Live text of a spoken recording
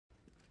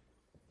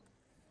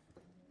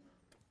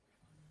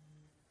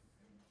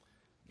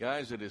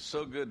Guys, it is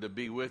so good to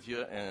be with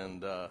you,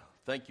 and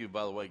thank you,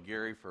 by the way,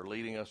 Gary, for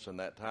leading us in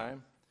that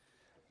time.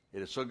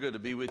 It is so good to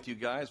be with you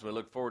guys. We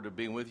look forward to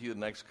being with you the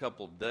next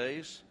couple of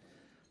days.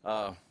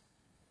 On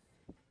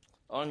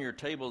your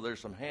table, there's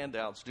some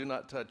handouts. Do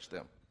not touch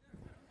them.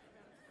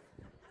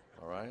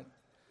 All right?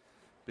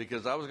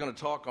 Because I was going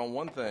to talk on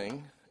one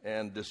thing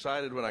and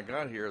decided when I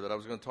got here that I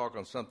was going to talk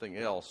on something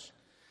else.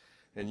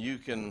 And you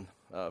can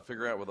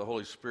figure out with the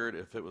Holy Spirit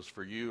if it was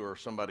for you or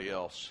somebody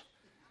else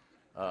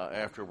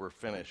after we're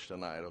finished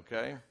tonight,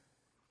 okay?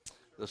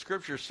 The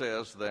scripture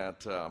says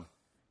that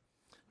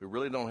we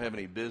really don't have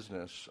any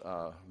business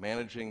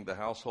managing the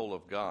household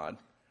of God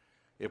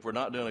if we're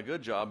not doing a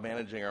good job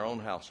managing our own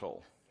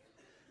household.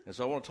 And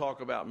so I want to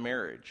talk about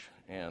marriage.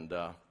 And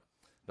I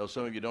know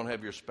some of you don't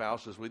have your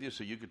spouses with you,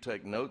 so you could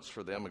take notes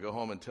for them and go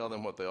home and tell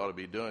them what they ought to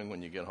be doing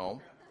when you get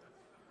home.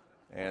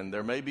 And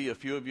there may be a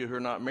few of you who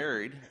are not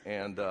married,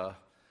 and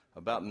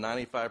about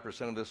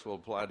 95% of this will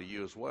apply to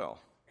you as well.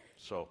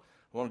 So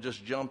I want to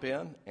just jump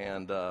in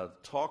and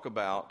talk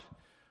about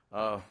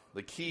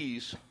the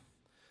keys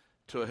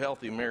to a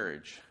healthy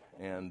marriage.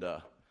 And I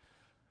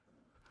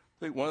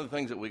think one of the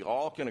things that we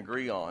all can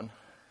agree on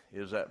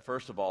is that,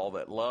 first of all,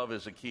 that love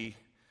is a key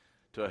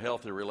to a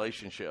healthy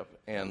relationship.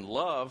 And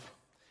love,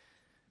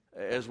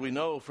 as we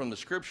know from the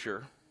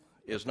scripture,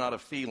 is not a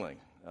feeling.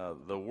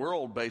 The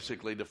world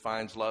basically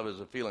defines love as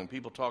a feeling.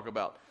 People talk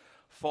about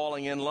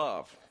falling in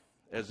love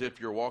as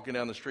if you're walking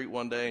down the street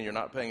one day and you're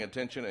not paying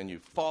attention and you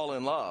fall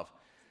in love.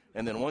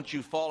 And then once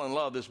you fall in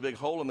love, this big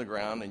hole in the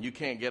ground, and you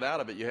can't get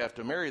out of it, you have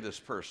to marry this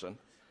person.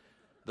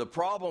 The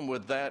problem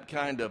with that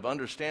kind of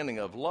understanding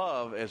of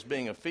love as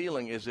being a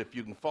feeling is if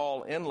you can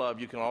fall in love,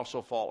 you can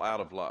also fall out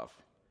of love.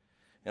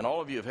 And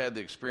all of you have had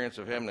the experience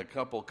of having a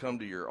couple come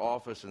to your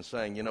office and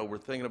saying, you know, we're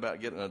thinking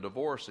about getting a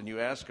divorce, and you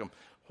ask them,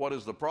 what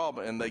is the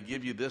problem? And they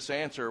give you this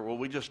answer, well,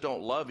 we just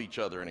don't love each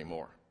other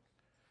anymore.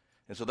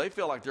 And so they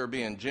feel like they're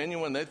being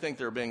genuine. They think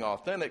they're being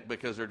authentic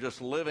because they're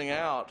just living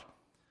out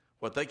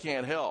what they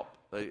can't help.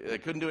 They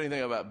couldn't do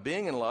anything about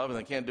being in love, and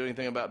they can't do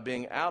anything about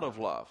being out of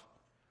love.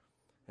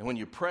 And when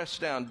you press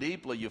down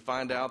deeply, you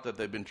find out that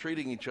they've been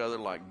treating each other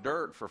like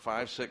dirt for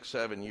 5, 6,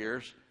 7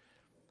 years,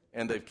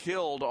 and they've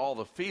killed all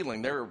the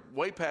feeling. They're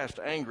way past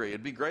angry.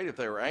 It'd be great if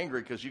they were angry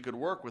because you could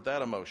work with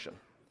that emotion.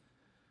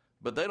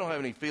 But they don't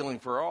have any feeling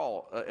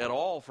at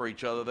all for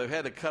each other. They've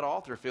had to cut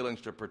off their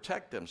feelings to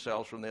protect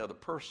themselves from the other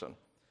person.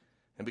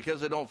 And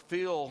because they don't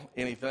feel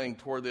anything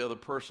toward the other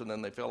person,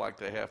 then they feel like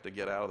they have to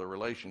get out of the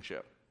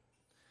relationship.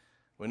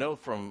 We know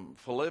from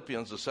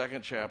Philippians, the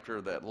 2nd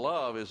chapter, that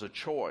love is a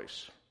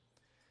choice.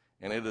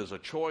 And it is a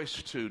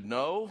choice to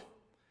know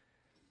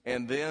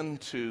and then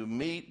to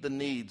meet the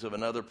needs of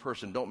another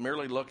person. Don't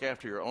merely look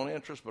after your own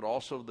interests, but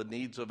also the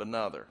needs of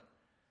another.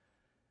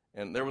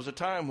 And there was a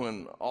time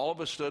when all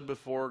of us stood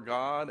before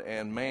God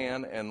and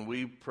man, and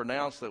we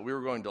pronounced that we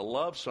were going to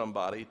love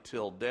somebody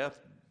till death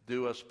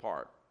do us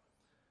part.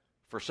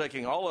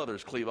 Forsaking all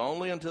others, cleave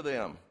only unto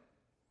them,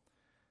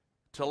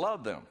 to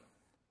love them.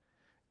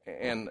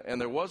 And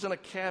there wasn't a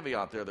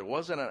caveat there. There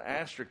wasn't an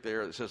asterisk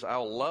there that says,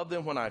 I'll love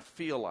them when I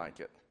feel like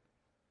it.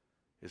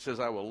 It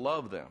says, I will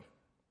love them.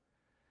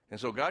 And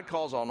so God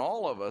calls on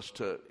all of us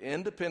to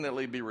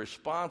independently be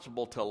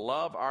responsible to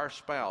love our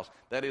spouse.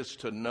 That is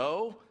to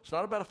know, it's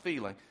not about a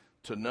feeling,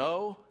 to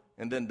know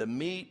and then to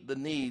meet the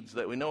needs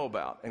that we know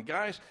about. And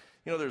guys,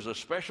 you know, there's a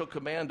special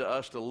command to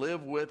us to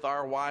live with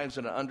our wives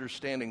in an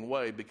understanding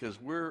way because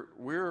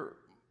we're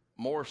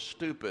more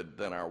stupid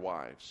than our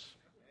wives.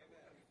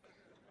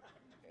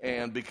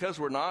 And because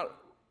we're not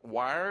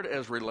wired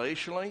as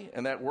relationally,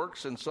 and that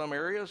works in some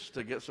areas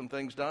to get some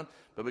things done,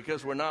 but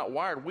because we're not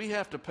wired, we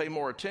have to pay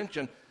more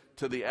attention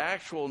to the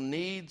actual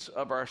needs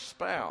of our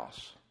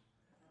spouse.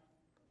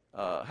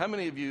 How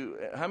many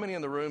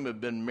in the room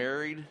have been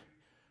married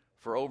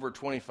for over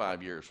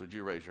 25 years? Would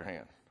you raise your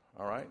hand?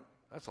 All right.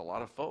 That's a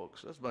lot of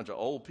folks. That's a bunch of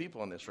old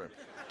people in this room.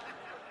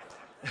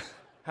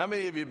 How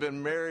many of you have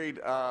been married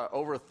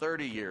over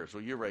 30 years?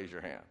 Will you raise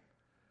your hand?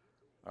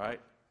 All right.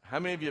 How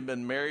many of you have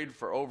been married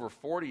for over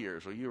 40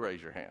 years? Will you raise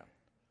your hand?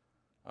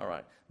 All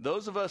right.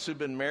 Those of us who've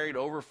been married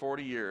over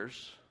 40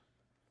 years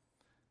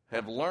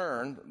have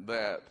learned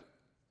that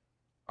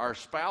our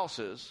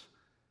spouses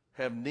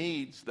have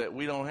needs that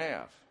we don't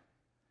have.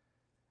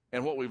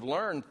 And what we've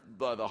learned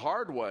by the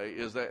hard way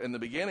is that in the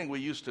beginning we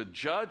used to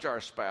judge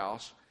our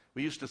spouse.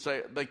 We used to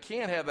say, they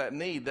can't have that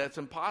need. That's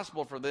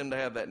impossible for them to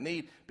have that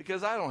need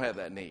because I don't have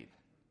that need.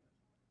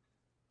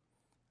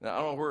 Now,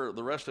 I don't know where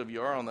the rest of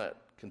you are on that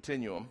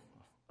continuum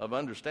of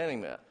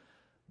understanding that.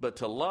 But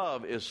to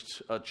love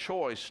is a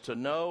choice to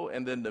know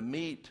and then to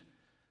meet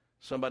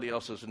somebody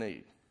else's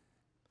need.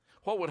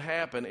 What would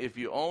happen if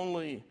you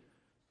only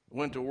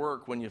went to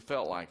work when you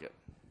felt like it?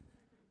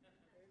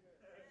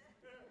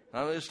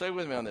 Now, just stay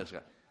with me on this, guy.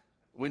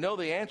 We know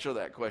the answer to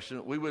that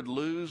question. We would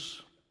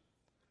lose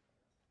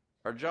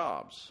our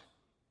jobs.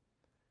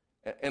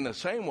 In the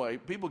same way,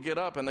 people get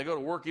up and they go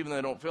to work even though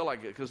they don't feel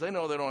like it because they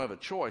know they don't have a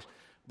choice.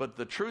 But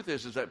the truth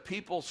is that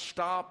people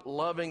stop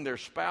loving their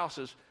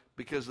spouses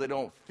because they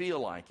don't feel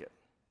like it.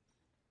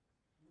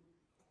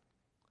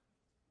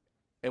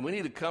 And we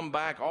need to come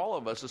back, all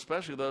of us,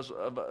 especially those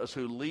of us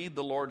who lead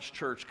the Lord's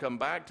church, come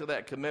back to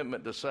that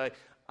commitment to say,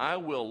 I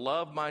will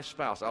love my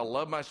spouse. I'll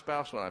love my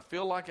spouse when I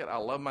feel like it.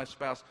 I'll love my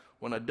spouse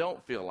when I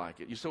don't feel like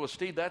it. You say, well,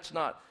 Steve, that's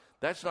not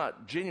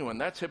genuine.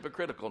 That's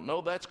hypocritical.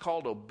 No, that's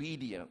called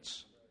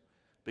obedience,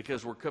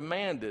 because we're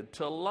commanded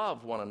to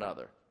love one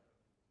another.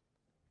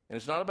 And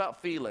it's not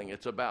about feeling.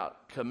 It's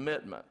about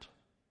commitment.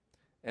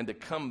 And to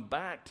come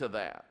back to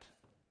that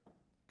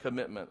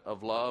commitment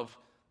of love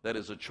that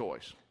is a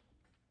choice.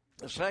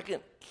 The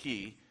second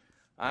key,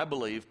 I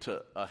believe,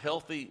 to a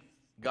healthy,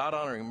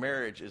 God-honoring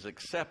marriage is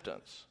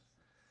acceptance.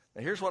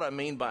 Now, here's what I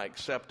mean by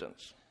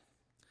acceptance.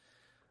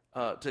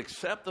 To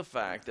accept the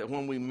fact that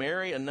when we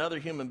marry another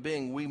human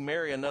being, we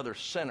marry another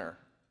sinner,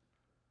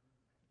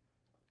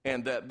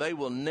 and that they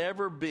will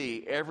never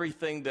be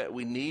everything that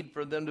we need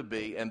for them to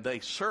be, and they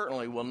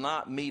certainly will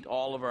not meet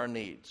all of our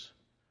needs.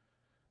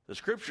 The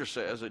Scripture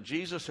says that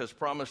Jesus has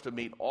promised to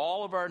meet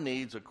all of our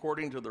needs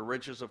according to the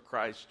riches of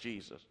Christ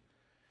Jesus.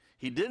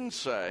 He didn't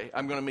say,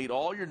 I'm going to meet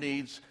all your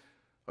needs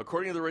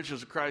according to the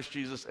riches of Christ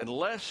Jesus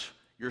unless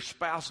your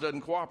spouse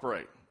doesn't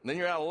cooperate. And then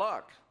you're out of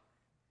luck.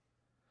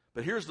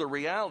 But here's the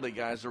reality,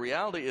 guys. The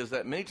reality is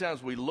that many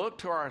times we look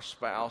to our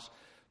spouse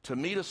to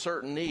meet a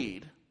certain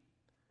need,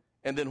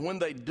 and then when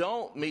they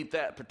don't meet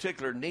that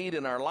particular need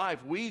in our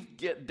life, we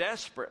get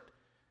desperate.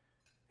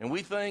 And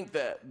we think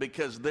that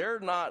because they're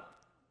not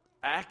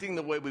acting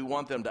the way we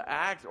want them to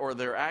act, or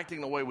they're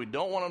acting the way we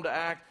don't want them to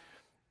act,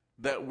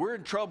 that we're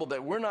in trouble,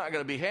 that we're not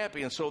going to be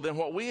happy. And so then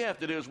what we have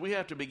to do is we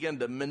have to begin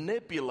to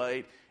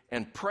manipulate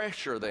and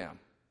pressure them.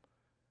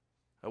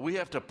 We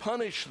have to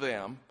punish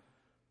them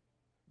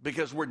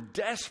because we're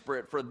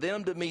desperate for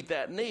them to meet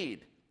that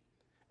need.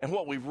 And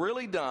what we've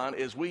really done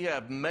is we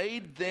have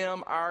made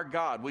them our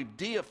God. We've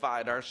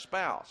deified our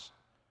spouse.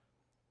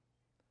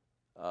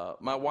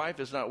 My wife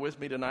is not with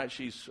me tonight.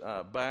 She's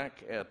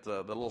back at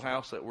the little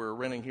house that we're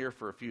renting here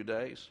for a few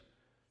days.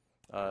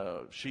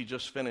 She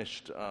just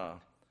finished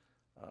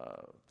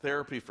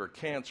therapy for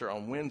cancer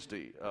on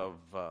Wednesday of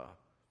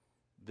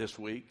this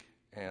week,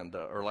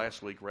 or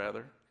last week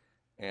rather.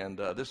 And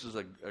this is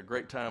a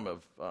great time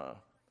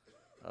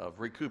of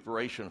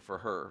recuperation for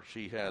her.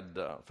 She had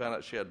found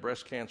out she had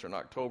breast cancer in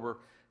October,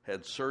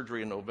 had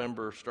surgery in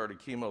November, started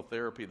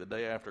chemotherapy the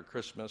day after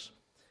Christmas,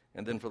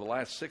 and then for the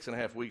last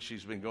 6.5 weeks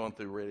she's been going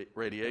through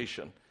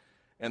radiation.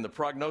 And the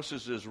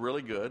prognosis is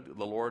really good.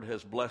 The Lord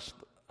has blessed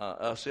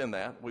us in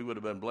that. We would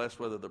have been blessed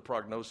whether the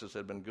prognosis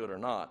had been good or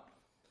not,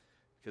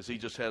 because He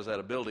just has that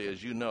ability.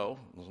 As you know,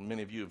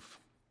 many of you have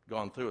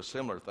gone through a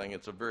similar thing.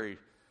 It's a very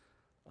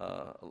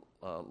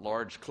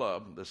large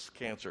club, this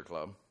cancer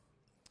club.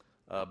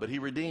 But He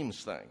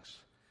redeems things.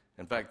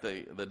 In fact,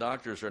 the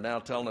doctors are now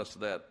telling us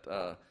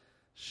that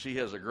she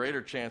has a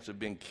greater chance of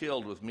being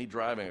killed with me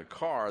driving a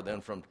car than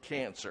from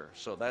cancer.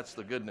 So that's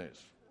the good news.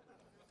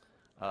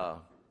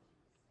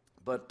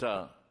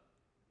 But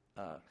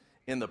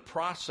in the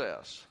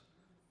process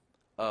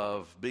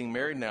of being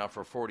married now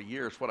for 40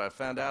 years, what I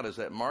found out is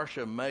that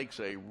Marcia makes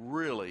a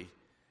really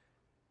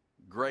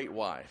great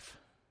wife.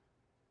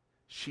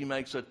 She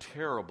makes a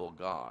terrible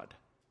God.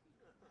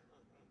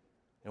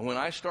 And when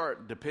I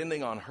start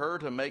depending on her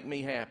to make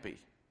me happy,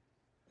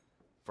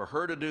 for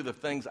her to do the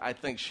things I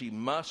think she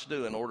must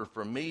do in order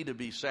for me to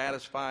be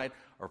satisfied,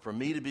 or for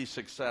me to be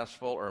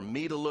successful, or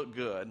me to look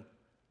good,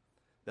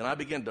 then I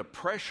begin to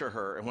pressure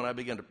her. And when I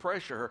begin to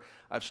pressure her,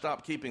 I've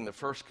stopped keeping the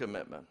first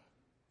commitment,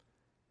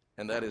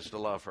 and that is to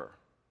love her.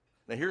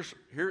 Now here's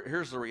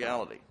the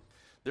reality.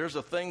 There's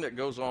a thing that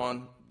goes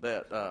on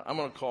that I'm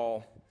going to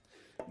call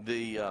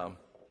the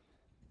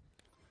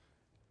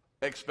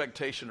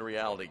expectation to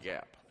reality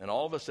gap. And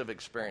all of us have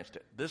experienced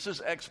it. This is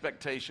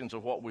expectations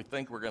of what we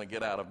think we're going to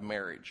get out of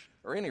marriage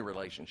or any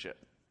relationship.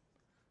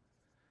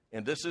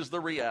 And this is the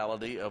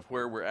reality of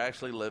where we're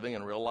actually living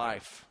in real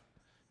life.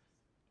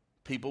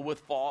 People with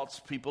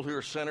faults, people who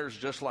are sinners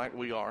just like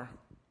we are.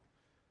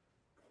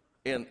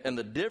 And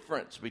the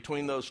difference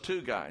between those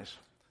two guys,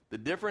 the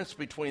difference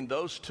between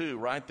those two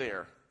right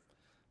there,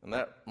 and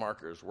that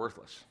marker is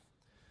worthless.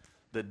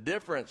 The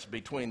difference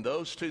between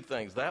those two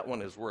things, that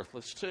one is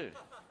worthless too.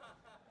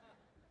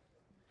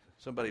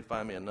 Somebody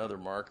find me another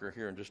marker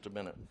here in just a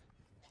minute,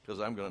 because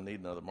I'm going to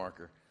need another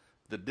marker.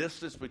 The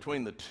distance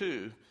between the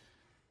two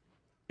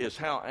is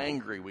how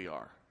angry we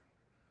are,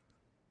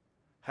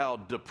 how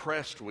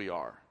depressed we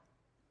are,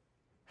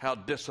 how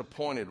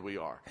disappointed we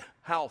are,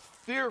 how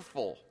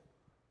fearful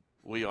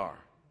we are.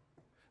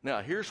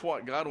 Now, here's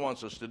what God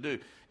wants us to do.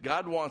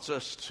 God wants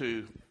us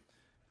to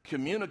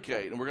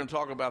communicate, and we're going to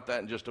talk about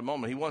that in just a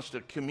moment. He wants to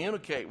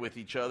communicate with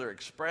each other,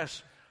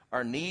 express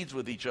our needs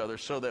with each other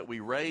so that we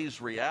raise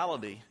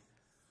reality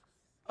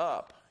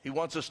up. He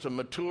wants us to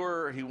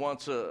mature. He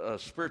wants a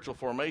spiritual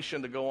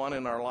formation to go on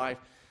in our life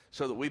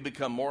so that we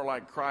become more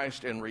like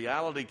Christ, and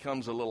reality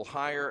comes a little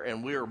higher,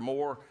 and we are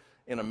more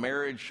in a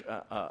marriage,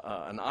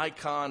 an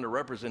icon, a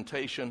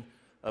representation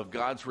of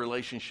God's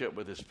relationship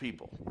with His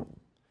people.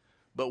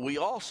 But we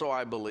also,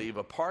 I believe,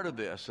 a part of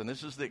this, and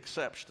this is the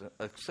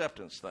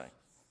acceptance thing,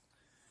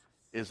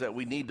 is that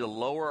we need to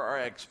lower our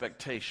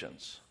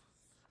expectations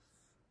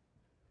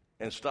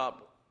and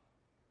stop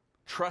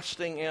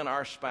trusting in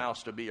our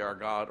spouse to be our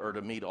God or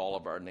to meet all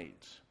of our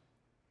needs.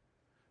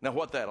 Now,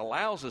 what that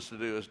allows us to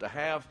do is to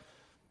have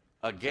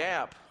a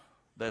gap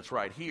that's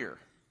right here.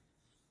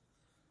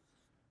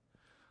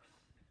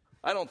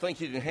 I don't think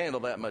you can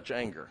handle that much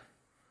anger.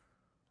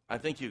 I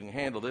think you can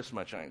handle this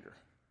much anger,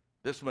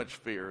 this much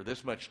fear,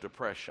 this much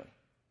depression.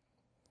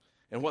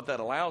 And what that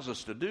allows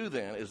us to do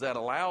then is that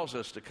allows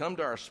us to come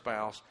to our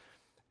spouse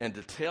and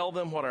to tell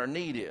them what our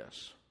need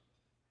is,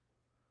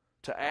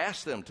 to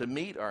ask them to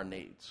meet our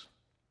needs,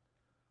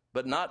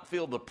 but not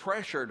feel the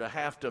pressure to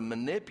have to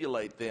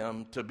manipulate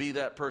them to be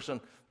that person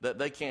that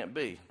they can't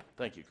be.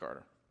 Thank you,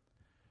 Carter.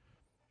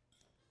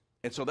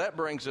 And so that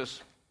brings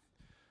us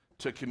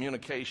to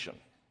communication.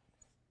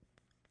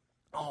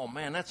 Oh,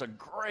 man, that's a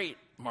great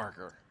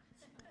marker.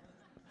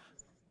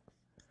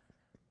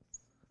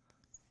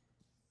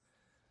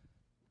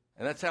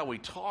 And that's how we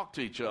talk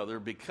to each other,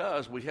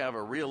 because we have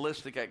a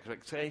realistic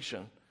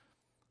expectation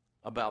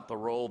about the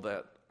role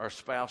that our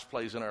spouse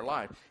plays in our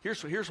life.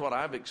 Here's what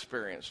I've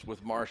experienced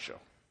with Marcia,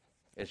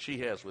 and she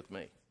has with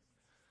me.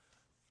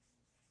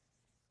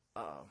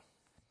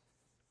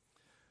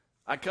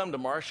 I come to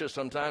Marcia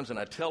sometimes and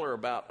I tell her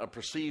about a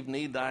perceived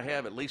need that I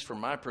have, at least from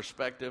my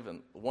perspective,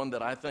 and one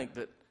that I think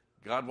that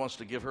God wants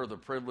to give her the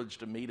privilege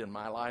to meet in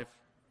my life.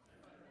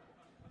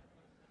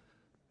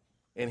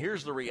 And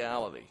here's the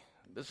reality.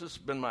 This has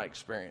been my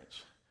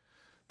experience.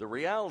 The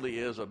reality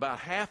is about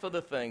half of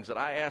the things that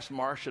I ask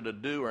Marcia to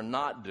do or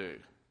not do,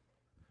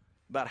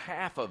 about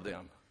half of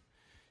them,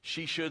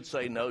 she should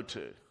say no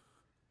to.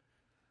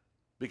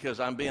 Because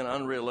I'm being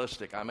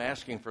unrealistic. I'm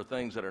asking for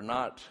things that are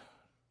not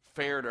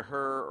fair to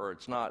her, or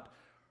it's not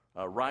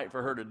right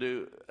for her to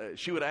do.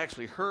 She would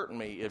actually hurt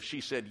me if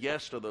she said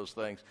yes to those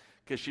things,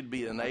 because she'd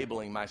be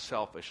enabling my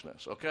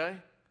selfishness, okay?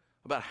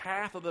 About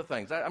half of the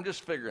things. I'm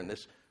just figuring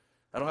this.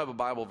 I don't have a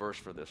Bible verse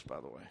for this, by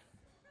the way.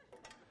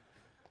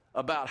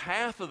 About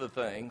half of the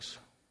things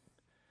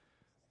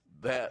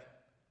that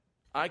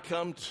I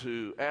come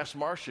to ask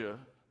Marcia,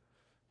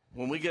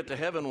 when we get to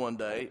heaven one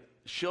day,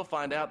 she'll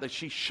find out that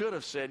she should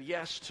have said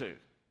yes to.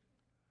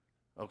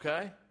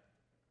 Okay?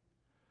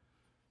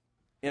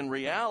 In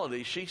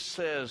reality, she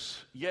says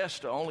yes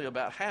to only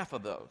about half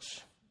of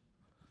those.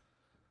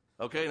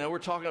 Okay, now we're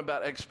talking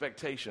about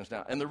expectations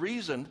now. And the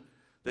reason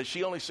that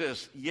she only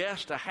says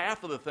yes to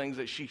half of the things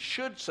that she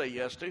should say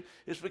yes to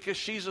is because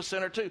she's a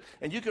sinner too.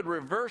 And you could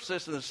reverse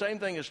this, and the same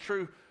thing is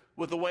true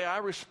with the way I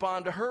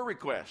respond to her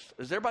request.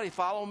 Is everybody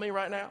following me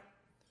right now?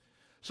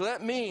 So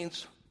that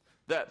means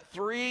that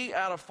 3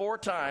 out of 4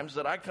 times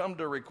that I come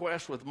to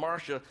request with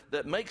Marcia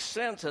that makes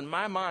sense in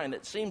my mind,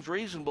 it seems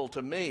reasonable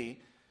to me,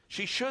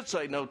 she should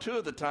say no 2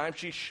 of the times.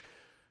 She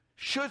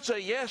should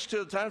say yes 2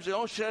 of the times. She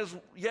only says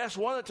yes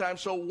 1 of the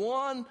times. So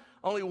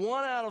only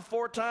 1 out of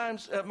 4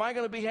 times am I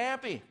going to be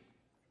happy.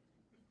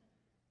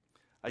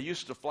 I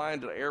used to fly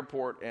into the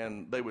airport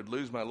and they would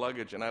lose my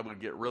luggage and I would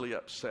get really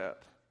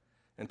upset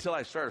until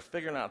I started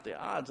figuring out the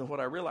odds. And what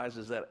I realized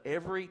is that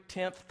every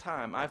 10th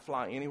time I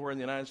fly anywhere in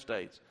the United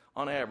States,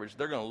 on average,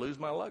 they're going to lose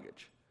my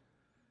luggage.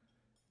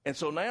 And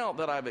so now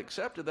that I've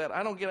accepted that,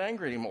 I don't get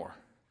angry anymore.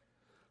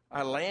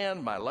 I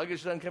land, my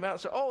luggage doesn't come out,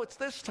 and say, oh, it's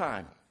this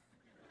time.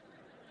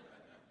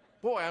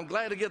 Boy, I'm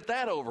glad to get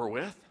that over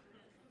with.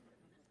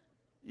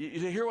 You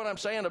hear what I'm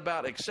saying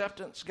about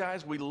acceptance,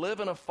 guys? We live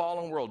in a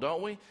fallen world,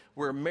 don't we?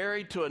 We're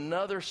married to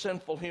another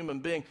sinful human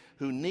being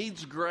who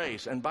needs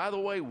grace. And by the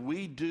way,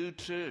 we do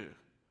too.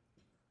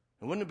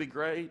 And wouldn't it be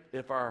great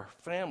if our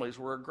families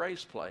were a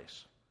grace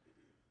place,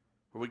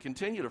 where we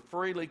continue to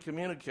freely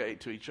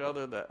communicate to each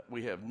other that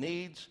we have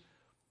needs,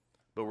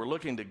 but we're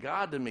looking to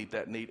God to meet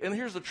that need. And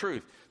here's the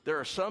truth. There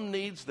are some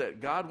needs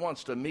that God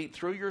wants to meet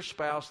through your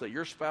spouse, that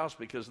your spouse,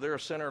 because they're a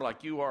sinner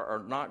like you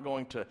are not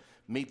going to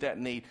meet that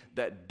need.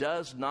 That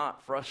does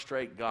not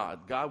frustrate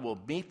God. God will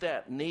meet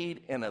that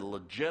need in a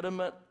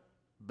legitimate,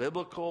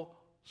 biblical,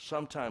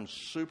 sometimes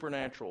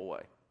supernatural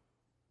way.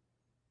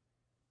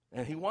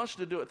 And he wants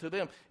to do it through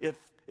them.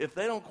 If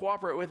they don't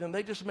cooperate with him,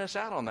 they just miss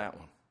out on that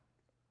one.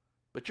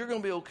 But you're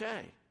going to be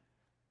okay.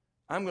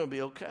 I'm going to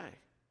be okay.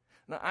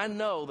 Now, I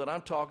know that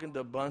I'm talking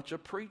to a bunch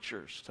of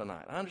preachers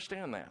tonight. I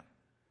understand that.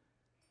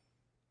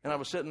 And I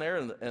was sitting there,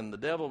 and the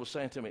devil was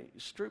saying to me,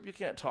 Stroope, you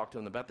can't talk to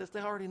them about this. They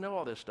already know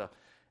all this stuff.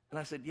 And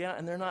I said, yeah,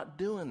 and they're not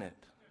doing it.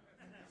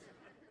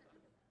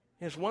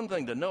 It's one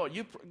thing to know it.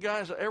 You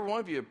guys, every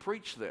one of you have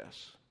preached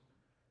this.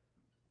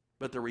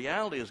 But the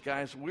reality is,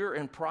 guys, we're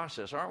in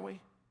process, aren't we?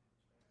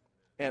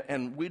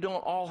 And we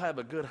don't all have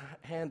a good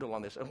handle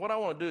on this. And what I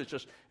want to do is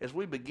just, as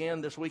we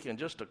begin this weekend,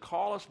 just to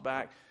call us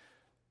back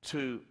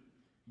to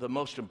the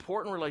most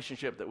important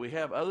relationship that we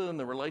have, other than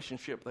the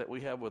relationship that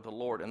we have with the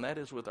Lord, and that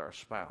is with our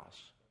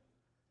spouse.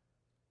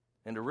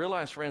 And to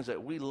realize, friends,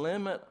 that we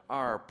limit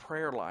our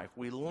prayer life,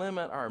 we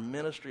limit our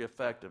ministry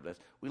effectiveness,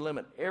 we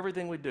limit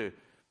everything we do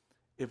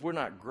if we're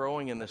not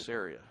growing in this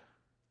area.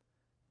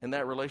 And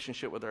that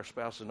relationship with our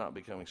spouse is not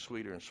becoming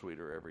sweeter and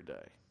sweeter every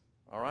day.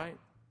 All right?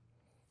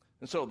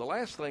 And so the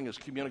last thing is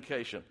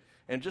communication.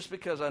 And just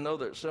because I know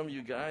that some of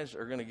you guys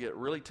are going to get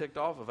really ticked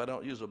off if I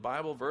don't use a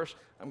Bible verse,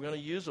 I'm going to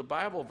use a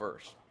Bible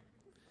verse.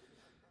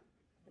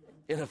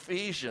 In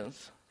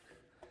Ephesians,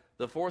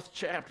 the 4th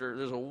chapter,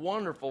 there's a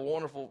wonderful,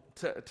 wonderful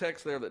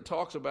text there that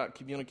talks about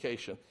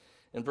communication.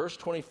 In verse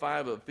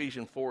 25 of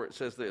Ephesians 4, it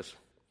says this,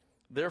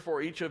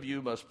 "Therefore each of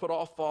you must put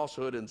off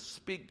falsehood and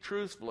speak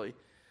truthfully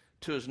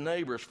to his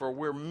neighbors, for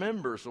we're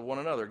members of one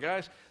another."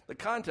 Guys, the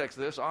context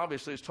of this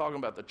obviously is talking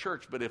about the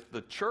church, but if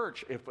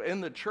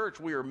in the church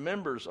we are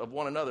members of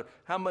one another,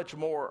 how much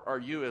more are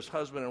you as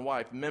husband and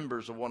wife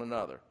members of one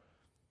another?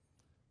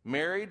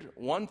 Married,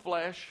 one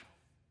flesh,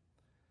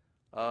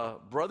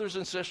 brothers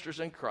and sisters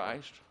in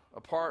Christ,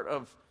 a part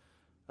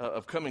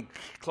of coming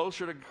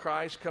closer to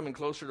Christ, coming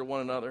closer to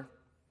one another.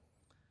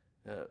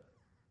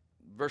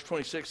 Verse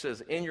 26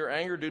 says, "In your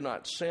anger do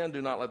not sin,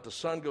 do not let the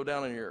sun go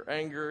down in your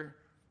anger,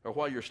 or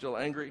while you're still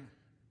angry,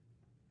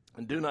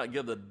 and do not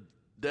give the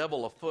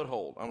devil a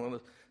foothold." I'm going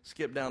to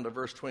skip down to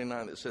verse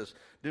 29 that says,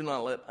 "Do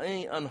not let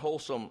any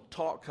unwholesome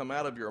talk come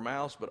out of your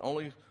mouths, but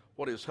only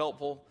what is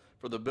helpful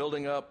for the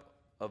building up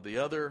of the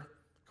other,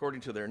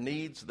 according to their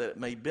needs, that it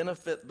may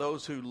benefit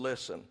those who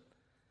listen.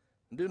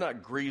 And do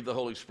not grieve the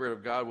Holy Spirit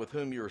of God, with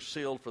whom you are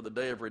sealed for the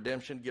day of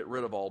redemption. Get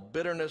rid of all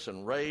bitterness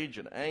and rage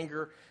and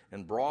anger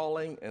and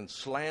brawling and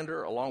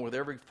slander, along with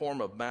every form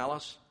of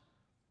malice."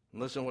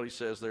 And listen to what he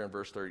says there in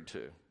verse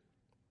 32.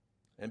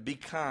 "And be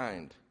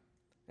kind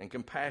and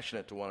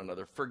compassionate to one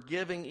another,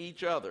 forgiving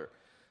each other,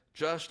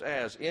 just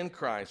as in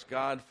Christ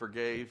God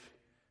forgave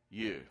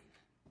you."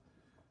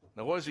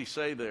 Now, what does he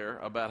say there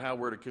about how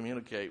we're to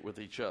communicate with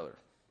each other?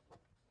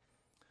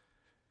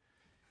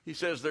 He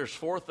says there's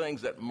 4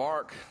 things that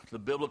mark the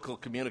biblical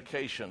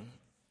communication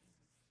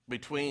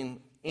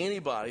between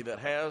anybody that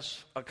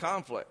has a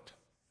conflict.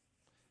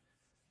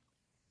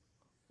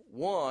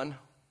 One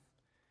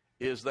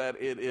is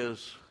that it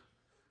is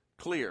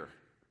clear.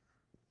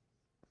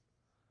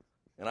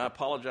 And I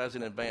apologize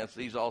in advance,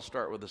 these all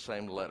start with the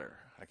same letter.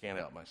 I can't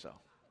help myself.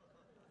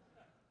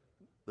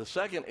 The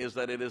second is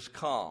that it is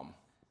calm.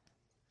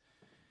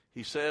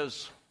 He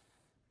says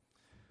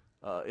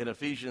in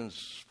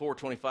Ephesians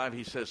 4:25,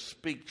 he says,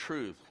 "Speak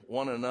truth with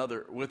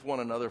one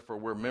another, for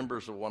we're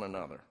members of one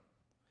another."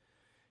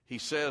 He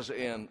says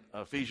in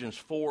Ephesians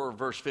 4,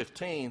 verse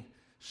 15,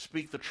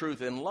 "Speak the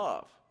truth in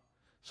love."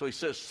 So he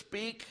says,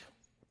 speak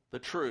the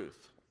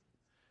truth,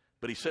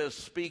 but he says,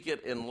 speak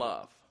it in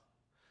love.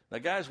 Now,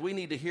 guys, we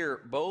need to hear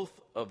both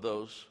of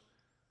those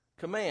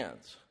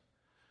commands,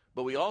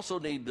 but we also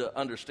need to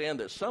understand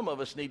that some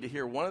of us need to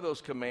hear one of those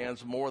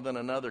commands more than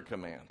another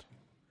command.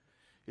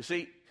 You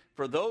see,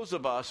 for those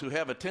of us who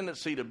have a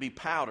tendency to be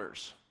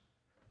pouters,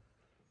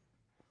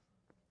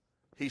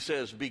 he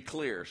says, be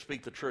clear,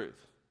 speak the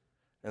truth.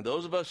 And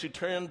those of us who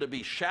tend to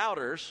be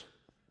shouters,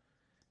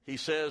 he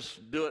says,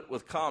 do it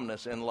with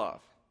calmness and love.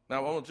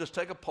 Now, I want to just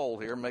take a poll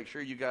here and make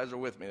sure you guys are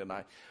with me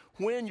tonight.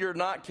 When you're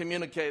not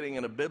communicating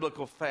in a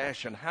biblical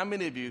fashion, how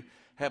many of you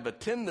have a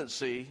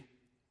tendency,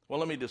 well,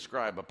 let me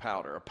describe a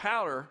pouter. A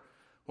pouter,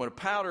 when a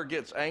pouter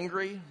gets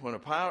angry, when a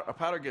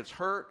pouter gets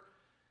hurt,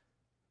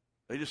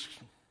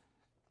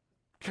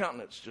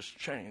 countenance just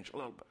change a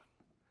little bit.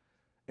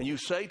 And you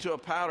say to a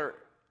pouter,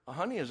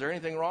 honey, is there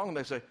anything wrong? And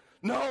they say,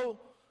 no,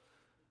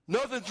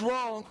 nothing's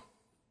wrong.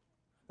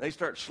 They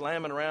start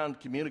slamming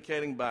around,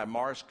 communicating by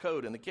Morse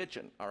code in the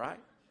kitchen, all right?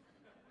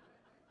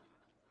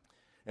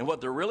 And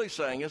what they're really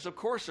saying is, of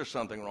course there's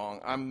something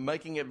wrong. I'm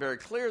making it very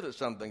clear that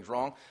something's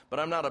wrong, but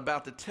I'm not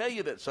about to tell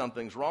you that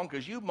something's wrong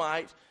because you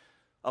might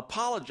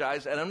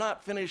apologize, and I'm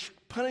not finished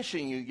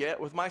punishing you yet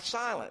with my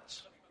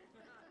silence.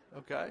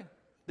 Okay?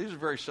 These are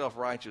very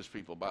self-righteous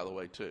people, by the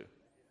way, too.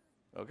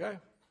 Okay?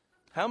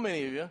 How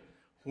many of you,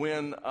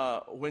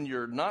 when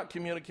you're not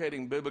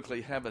communicating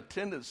biblically, have a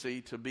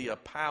tendency to be a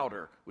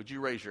pouter? Would you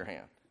raise your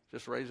hand?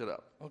 Just raise it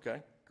up. Okay,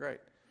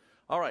 great.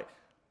 All right,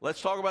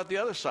 let's talk about the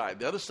other side.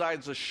 The other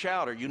side's a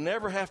shouter. You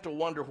never have to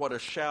wonder what a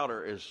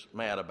shouter is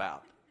mad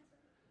about.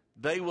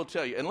 They will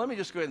tell you. And let me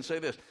just go ahead and say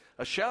this.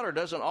 A shouter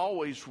doesn't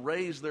always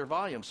raise their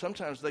volume.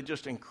 Sometimes they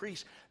just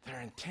increase their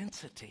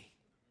intensity.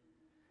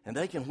 And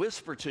they can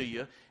whisper to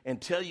you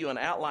and tell you in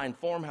outline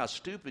form how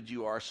stupid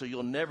you are so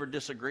you'll never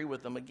disagree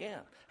with them again.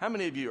 How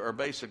many of you are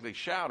basically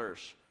shouters?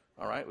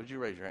 All right, would you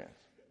raise your hands?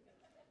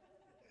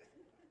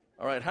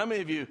 All right, how many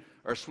of you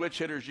are switch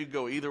hitters? You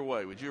go either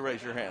way. Would you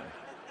raise your hand?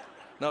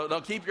 No,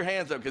 keep your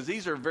hands up because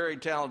these are very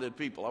talented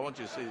people. I want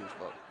you to see these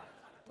folks.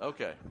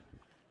 Okay.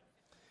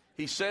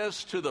 He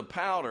says to the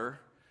pouter,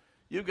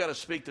 you've got to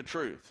speak the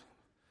truth.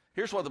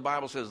 Here's what the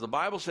Bible says. The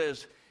Bible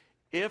says,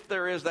 if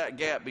there is that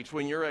gap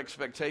between your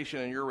expectation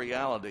and your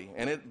reality,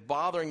 and it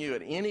bothering you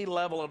at any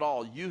level at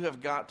all, you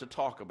have got to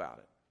talk about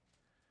it.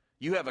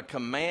 You have a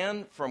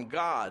command from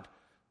God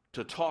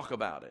to talk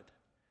about it.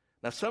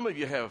 Now, some of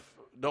you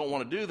don't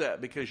want to do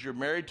that because you're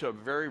married to a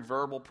very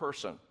verbal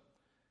person.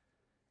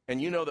 And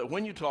you know that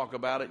when you talk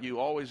about it, you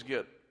always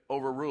get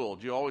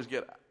overruled. You always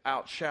get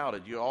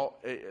outshouted.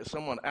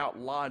 Someone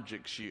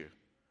outlogics you.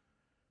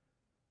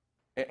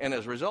 And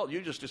as a result,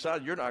 you just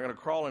decided you're not going to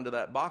crawl into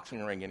that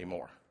boxing ring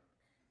anymore.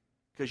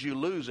 because you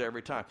lose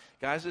every time.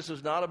 Guys, this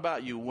is not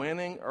about you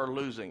winning or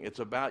losing. It's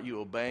about you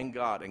obeying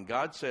God. And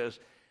God says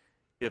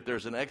if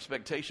there's an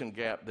expectation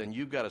gap, then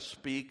you've got to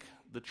speak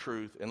the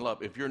truth in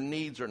love. If your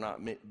needs are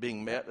not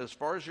being met, as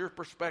far as your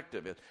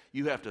perspective is,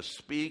 you have to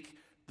speak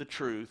the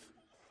truth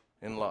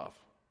in love.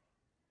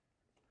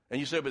 And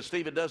you say, but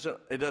Steve, it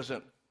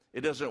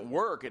doesn't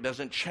work. It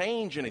doesn't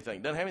change anything.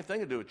 It doesn't have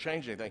anything to do with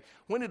change anything.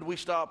 When did we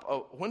start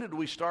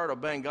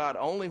obeying God?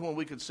 Only when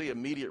we could see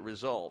immediate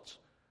results,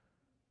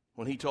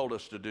 when he told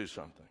us to do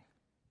something.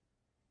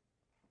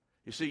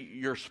 You see,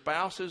 your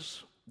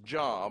spouse's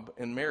job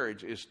in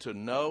marriage is to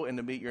know and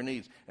to meet your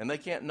needs. And they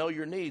can't know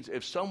your needs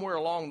if somewhere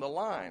along the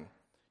line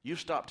you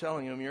stop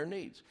telling them your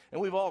needs. And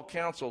we've all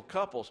counseled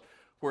couples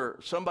where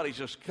somebody's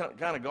just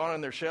kind of gone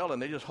in their shell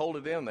and they just hold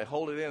it in, they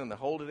hold it in, and they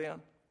hold it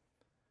in.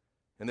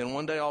 And then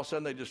one day all of a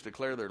sudden they just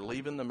declare they're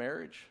leaving the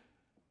marriage.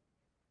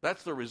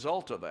 That's the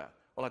result of that.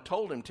 Well, I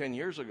told him 10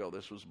 years ago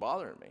this was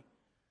bothering me.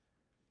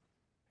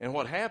 And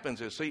what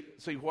happens is,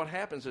 see what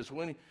happens is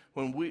when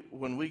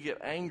we get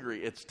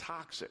angry, it's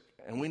toxic.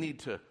 And we need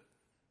to,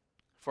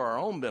 for our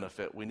own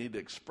benefit, we need to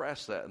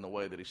express that in the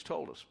way that he's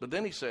told us. But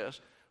then he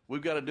says,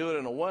 we've got to do it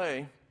in a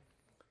way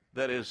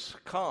that is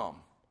calm.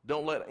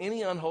 Don't let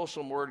any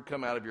unwholesome word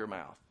come out of your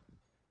mouth.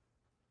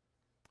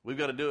 We've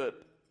got to do it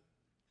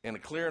in a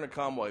clear and a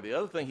calm way. The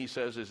other thing he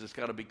says is it's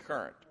got to be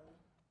current.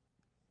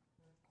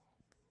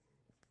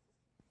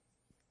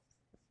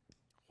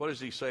 What does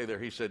he say there?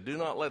 He said, do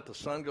not let the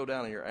sun go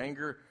down in your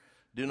anger.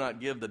 Do not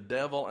give the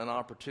devil an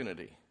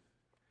opportunity.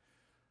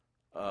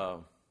 A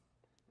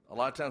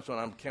lot of times when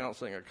I'm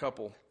counseling a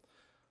couple,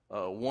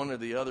 one or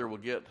the other will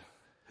get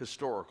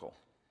historical.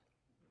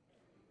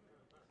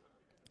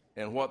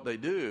 And what they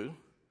do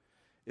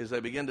is they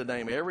begin to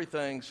name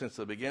everything since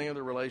the beginning of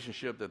the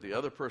relationship that the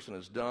other person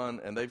has done,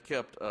 and they've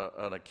kept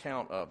an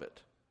account of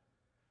it.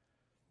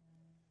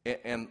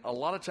 And a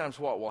lot of times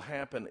what will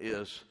happen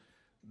is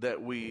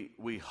that we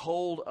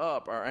hold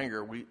up our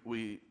anger,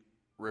 we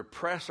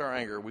repress our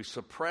anger, we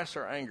suppress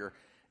our anger,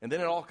 and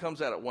then it all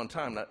comes out at one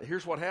time. Now,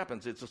 here's what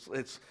happens.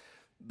 It's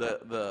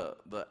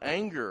the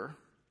anger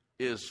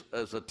is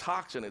as a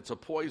toxin, it's a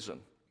poison.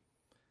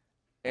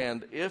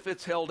 And if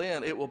it's held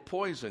in, it will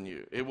poison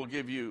you. It will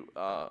give you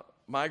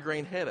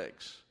migraine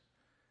headaches.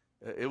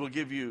 It will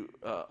give you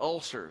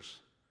ulcers.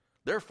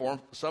 There are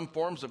some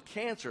forms of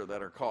cancer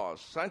that are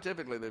caused,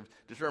 scientifically they've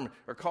determined,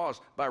 are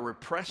caused by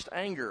repressed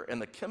anger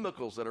and the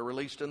chemicals that are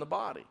released in the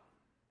body.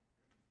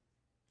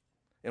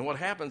 And what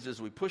happens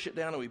is we push it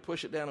down and we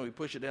push it down and we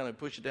push it down and we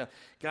push it down.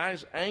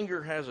 Guys,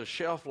 anger has a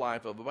shelf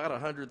life of about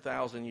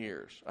 100,000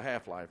 years, a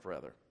half-life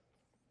rather.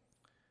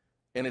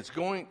 And it's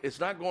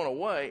not going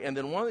away, and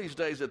then one of these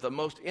days at the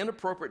most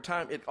inappropriate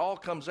time, it all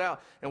comes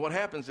out, and what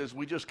happens is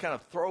we just kind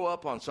of throw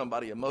up on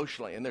somebody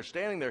emotionally, and they're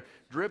standing there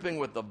dripping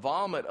with the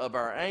vomit of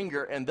our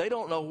anger, and they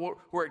don't know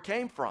where it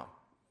came from.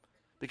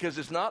 Because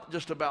it's not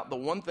just about the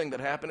one thing that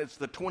happened, it's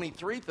the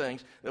 23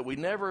 things that we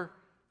never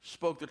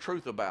spoke the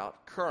truth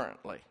about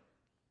currently.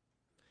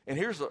 And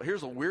here's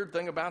a weird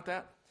thing about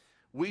that.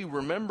 We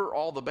remember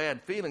all the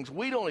bad feelings.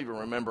 We don't even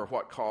remember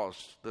what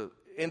caused the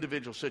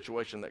individual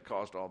situation that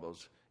caused all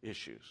those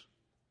issues.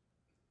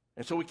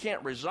 And so we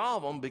can't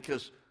resolve them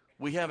because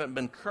we haven't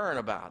been current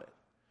about it.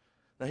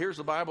 Now here's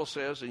the Bible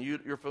says, and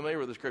you're familiar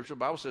with the scripture, the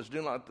Bible says,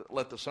 do not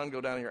let the sun go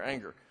down in your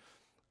anger.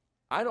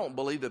 I don't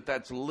believe that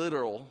that's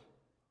literal.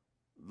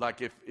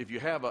 Like if you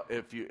have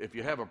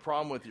a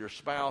problem with your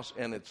spouse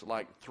and it's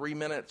like 3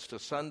 minutes to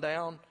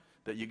sundown,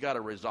 that you got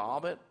to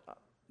resolve it.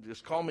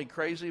 Just call me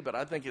crazy, but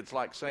I think it's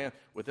like saying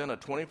within a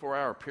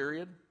 24-hour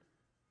period.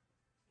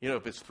 You know,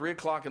 if it's 3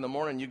 o'clock in the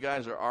morning, you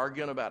guys are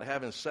arguing about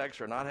having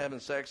sex or not having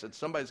sex, and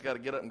somebody's got to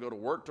get up and go to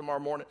work tomorrow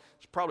morning,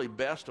 it's probably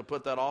best to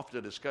put that off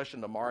to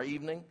discussion tomorrow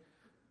evening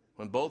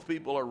when both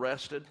people are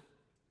rested.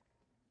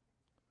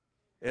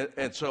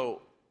 And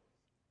so,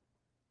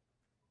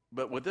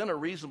 but within a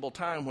reasonable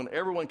time when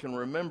everyone can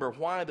remember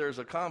why there's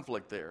a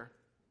conflict there,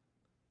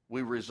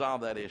 we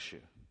resolve that issue.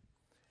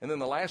 And then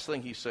the last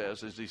thing he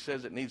says is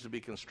it needs to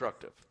be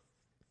constructive.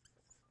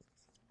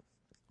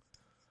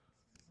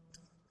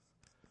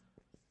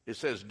 It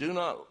says, do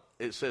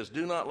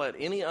not let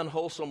any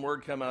unwholesome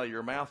word come out of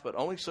your mouth, but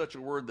only such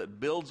a word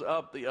that builds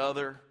up the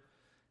other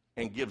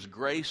and gives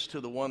grace to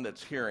the one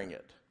that's hearing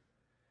it.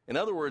 In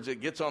other words,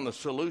 it gets on the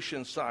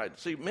solution side.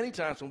 See, many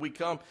times when we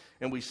come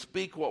and we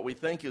speak what we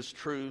think is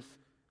truth,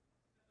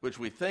 which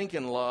we think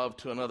in love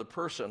to another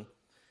person,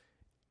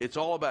 it's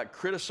all about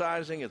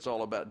criticizing, it's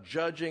all about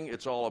judging,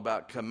 it's all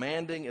about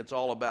commanding, it's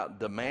all about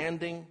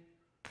demanding.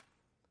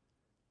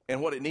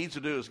 And what it needs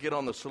to do is get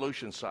on the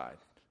solution side.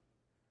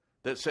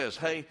 That says,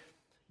 hey,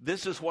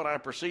 this is what I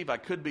perceive. I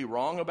could be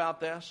wrong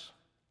about this.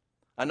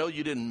 I know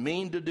you didn't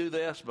mean to do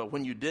this, but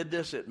when you did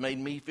this, it made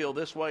me feel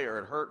this way, or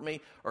it hurt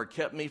me, or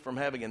kept me from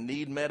having a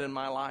need met in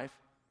my life.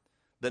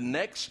 The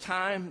next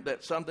time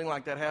that something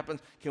like that happens,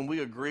 can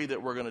we agree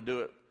that we're going to do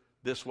it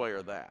this way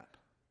or that?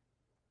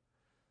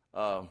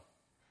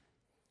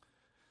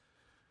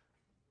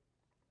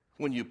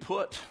 When you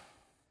put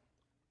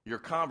your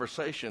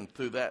conversation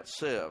through that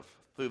sieve,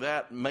 through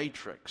that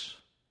matrix,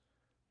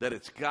 that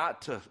it's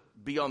got to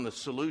be on the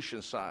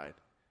solution side,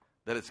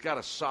 that it's got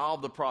to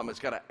solve the problem. It's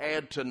got to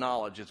add to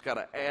knowledge. It's got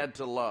to add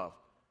to love.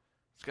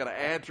 It's got to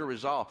add to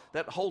resolve.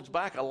 That holds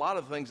back a lot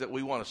of things that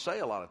we want to say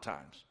a lot of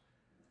times.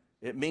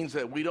 It means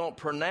that we don't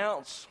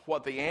pronounce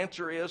what the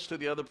answer is to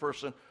the other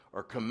person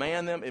or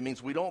command them. It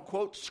means we don't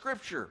quote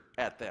Scripture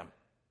at them.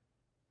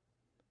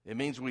 It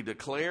means we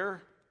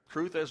declare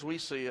truth as we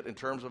see it in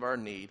terms of our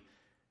need,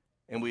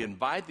 and we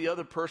invite the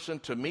other person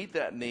to meet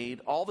that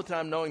need, all the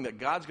time knowing that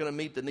God's going to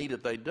meet the need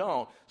if they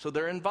don't, so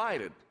they're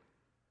invited.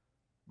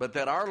 But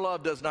that our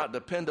love does not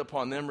depend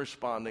upon them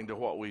responding to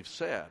what we've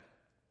said.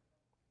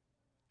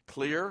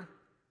 Clear,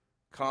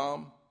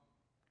 calm,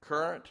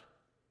 current,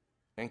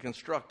 and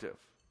constructive.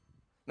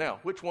 Now,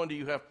 which one do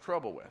you have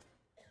trouble with?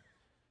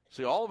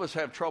 See, all of us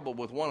have trouble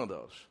with one of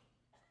those,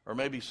 or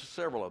maybe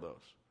several of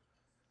those.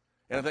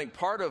 And I think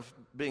part of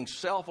being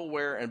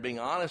self-aware and being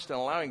honest and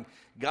allowing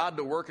God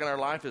to work in our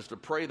life is to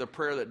pray the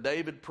prayer that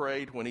David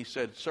prayed when he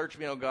said, "Search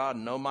me, O God,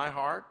 and know my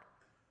heart.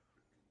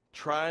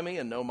 Try me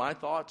and know my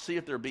thoughts. See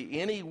if there be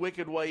any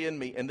wicked way in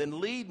me, and then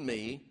lead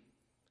me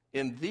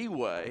in the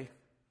way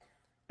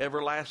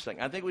everlasting."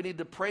 I think we need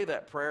to pray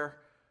that prayer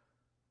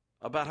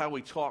about how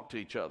we talk to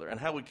each other and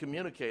how we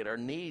communicate our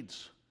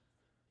needs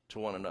to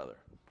one another.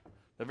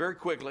 Now, very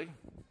quickly,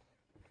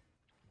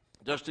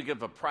 just to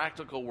give a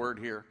practical word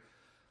here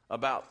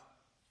about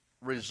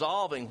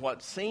resolving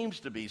what seems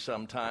to be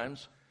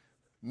sometimes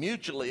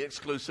mutually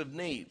exclusive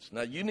needs.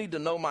 Now, you need to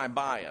know my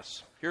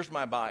bias. Here's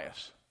my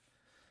bias.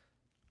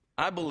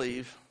 I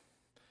believe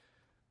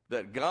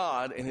that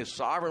God, in His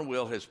sovereign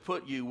will, has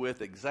put you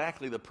with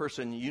exactly the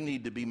person you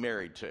need to be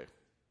married to.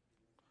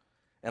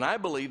 And I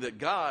believe that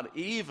God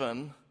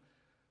even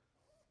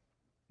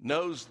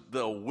knows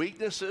the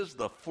weaknesses,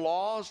 the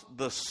flaws,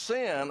 the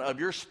sin of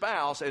your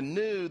spouse, and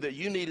knew that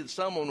you needed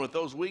someone with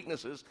those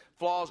weaknesses,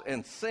 flaws,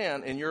 and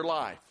sin in your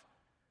life.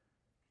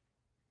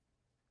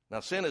 Now,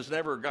 sin is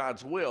never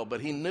God's will,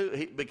 but He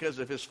knew, because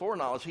of His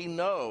foreknowledge, He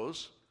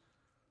knows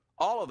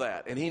all of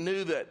that. And He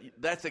knew that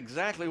that's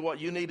exactly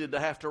what you needed to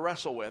have to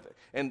wrestle with,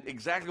 and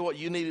exactly what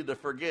you needed to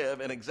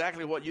forgive, and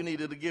exactly what you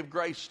needed to give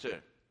grace to.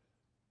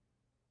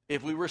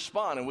 If we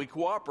respond and we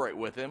cooperate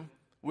with Him,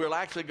 we're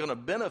actually going to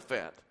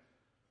benefit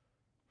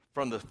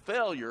from the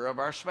failure of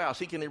our spouse.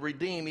 He can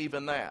redeem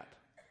even that.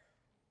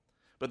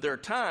 But there are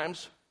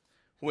times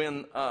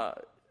when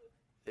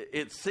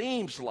it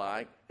seems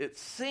like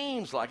it's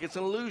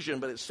an illusion,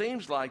 but it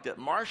seems like that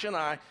Marcia and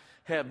I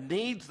have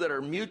needs that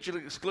are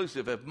mutually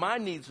exclusive. If my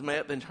needs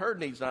met, then her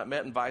needs not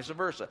met, and vice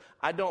versa.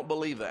 I don't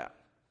believe that.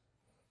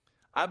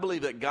 I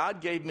believe that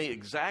God gave me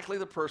exactly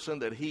the person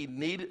that He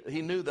needed.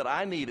 He knew that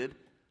I needed,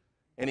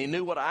 and He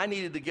knew what I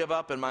needed to give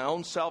up in my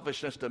own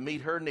selfishness to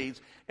meet her needs.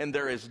 And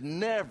there is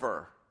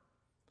never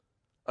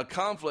a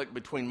conflict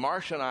between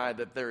Marcia and I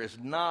that there is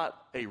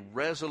not a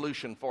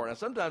resolution for. Now,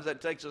 sometimes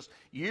that takes us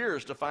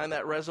years to find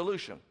that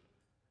resolution.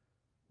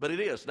 But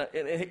it is. Now,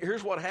 and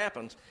here's what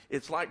happens.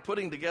 It's like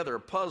putting together a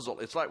puzzle.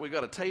 It's like we've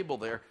got a table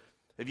there.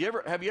 Have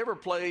you ever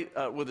played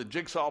with a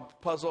jigsaw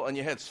puzzle and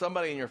you had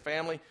somebody in your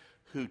family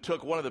who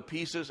took one of the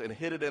pieces and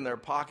hid it in their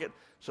pocket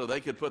so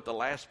they could put the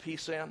last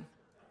piece in?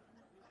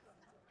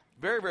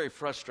 Very, very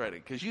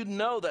frustrating, because you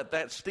know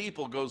that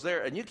steeple goes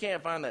there and you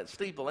can't find that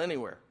steeple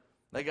anywhere.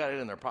 They got it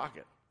in their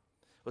pocket.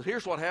 Well,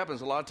 here's what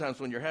happens a lot of times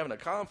when you're having a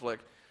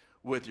conflict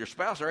with your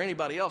spouse or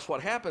anybody else.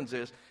 What happens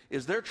is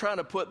they're trying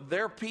to put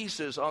their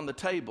pieces on the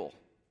table,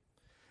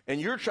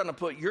 and you're trying to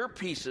put your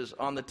pieces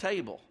on the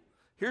table.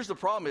 Here's the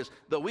problem is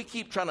that we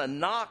keep trying to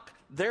knock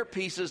their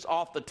pieces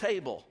off the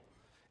table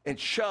and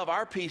shove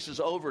our pieces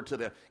over to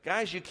them.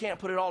 Guys, you can't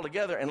put it all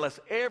together unless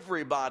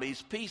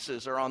everybody's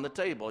pieces are on the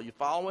table. You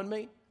following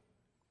me?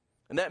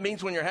 And that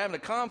means when you're having a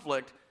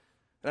conflict,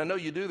 and I know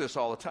you do this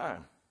all the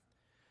time,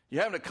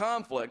 you're having a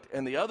conflict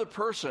and the other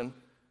person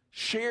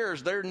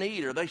shares their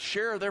need or they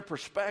share their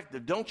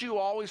perspective. Don't you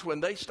always, when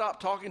they stop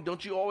talking,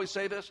 don't you always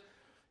say this?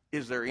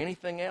 Is there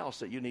anything else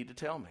that you need to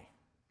tell me?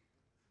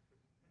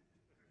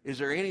 Is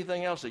there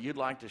anything else that you'd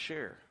like to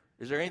share?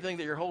 Is there anything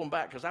that you're holding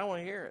back? Because I want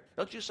to hear it.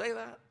 Don't you say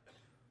that?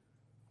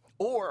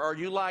 Or are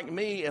you like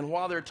me, and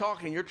while they're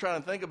talking, you're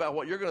trying to think about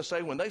what you're going to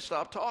say when they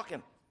stop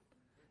talking?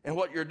 And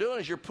what you're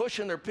doing is you're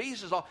pushing their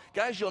pieces off.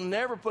 Guys, you'll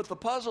never put the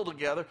puzzle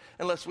together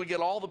unless we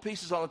get all the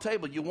pieces on the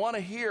table. You want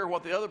to hear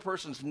what the other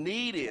person's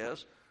need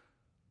is.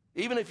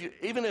 Even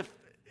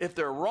if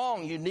they're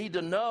wrong, you need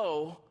to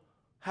know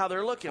how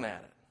they're looking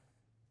at it.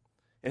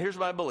 And here's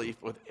my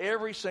belief. With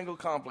every single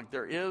conflict,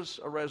 there is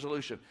a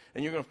resolution.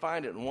 And you're going to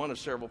find it in one of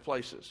several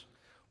places.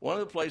 One of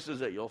the places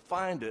that you'll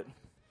find it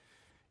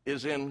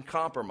is in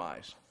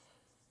compromise.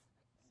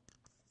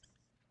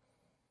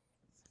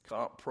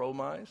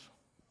 Compromise.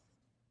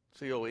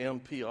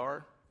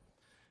 C-O-M-P-R.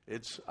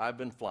 I've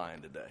been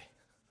flying today.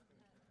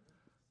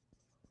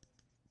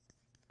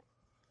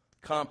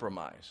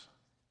 Compromise.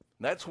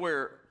 That's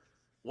where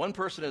one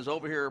person is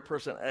over here,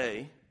 person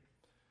A,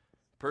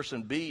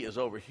 person B is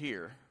over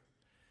here,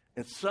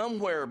 and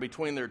somewhere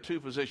between their two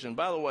positions.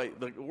 By the way,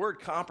 the word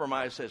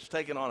compromise has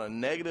taken on a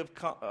negative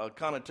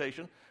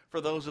connotation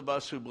for those of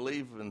us who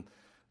believe in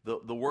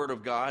the Word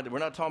of God. We're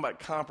not talking about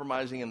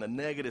compromising in the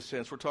negative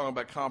sense. We're talking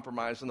about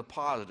compromise in the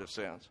positive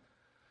sense.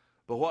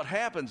 But what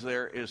happens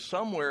there is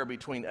somewhere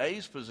between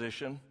A's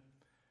position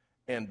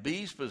and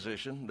B's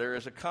position, there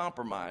is a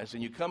compromise,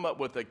 and you come up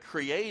with a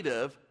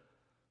creative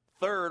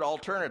third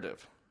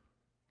alternative.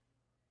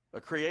 A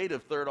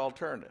creative third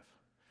alternative.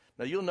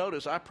 Now, you'll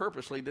notice I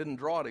purposely didn't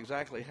draw it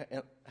exactly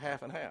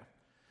half and half.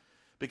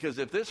 Because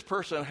if this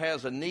person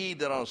has a need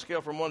that on a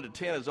scale from 1 to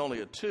 10 is only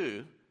a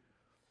 2,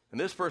 and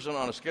this person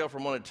on a scale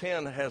from 1 to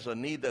 10 has a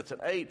need that's an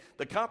 8,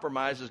 the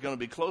compromise is going to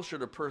be closer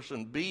to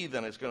person B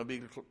than it's going to be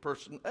to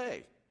person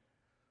A.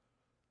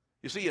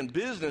 You see, in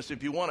business,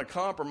 if you want to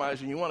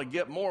compromise and you want to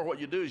get more, what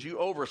you do is you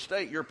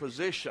overstate your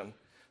position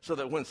so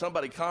that when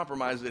somebody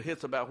compromises, it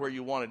hits about where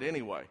you want it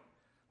anyway.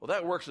 Well,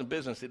 that works in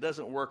business. It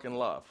doesn't work in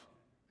love.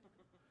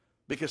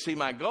 Because, see,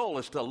 my goal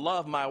is to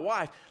love my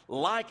wife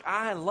like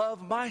I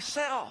love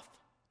myself.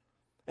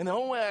 And the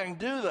only way I can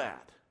do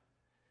that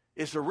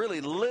is to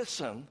really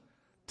listen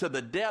to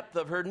the depth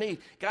of her need.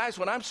 Guys,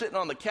 when I'm sitting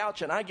on the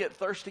couch and I get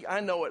thirsty, I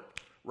know it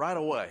right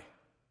away.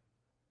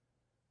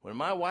 When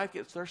my wife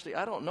gets thirsty,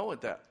 I don't know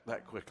it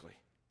that quickly.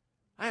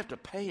 I have to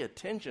pay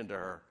attention to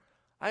her.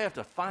 I have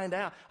to find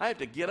out. I have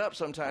to get up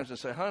sometimes and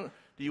say, "Hon,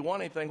 do you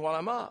want anything while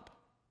I'm up?"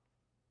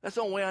 That's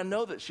the only way I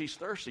know that she's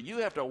thirsty. You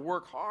have to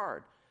work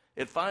hard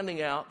at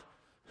finding out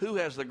who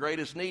has the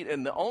greatest need.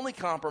 And the only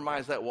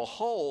compromise that will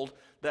hold,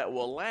 that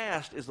will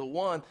last, is the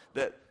one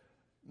that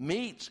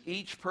meets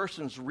each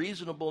person's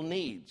reasonable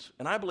needs.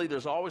 And I believe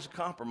there's always a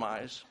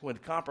compromise, when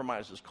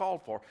compromise is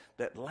called for,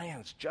 that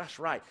lands just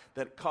right,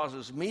 that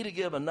causes me to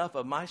give enough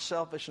of my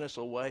selfishness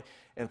away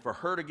and for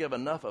her to give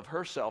enough of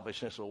her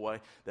selfishness away,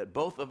 that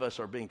both of us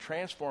are being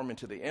transformed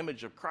into the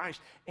image of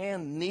Christ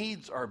and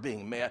needs are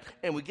being met,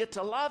 and we get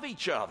to love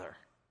each other.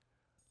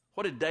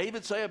 What did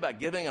David say about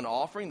giving an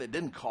offering that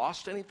didn't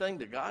cost anything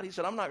to God? He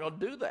said, "I'm not going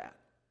to do that."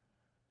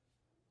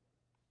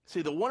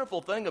 See, the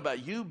wonderful thing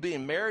about you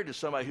being married to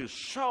somebody who's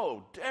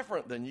so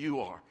different than you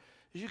are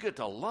is you get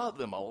to love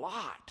them a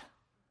lot,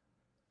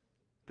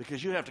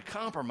 because you have to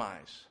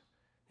compromise.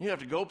 You have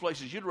to go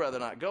places you'd rather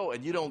not go,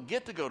 and you don't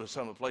get to go to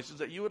some of the places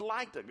that you would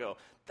like to go.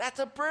 That's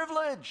a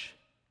privilege.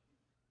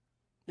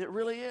 It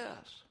really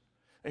is.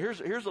 And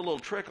here's a little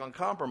trick on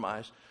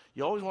compromise.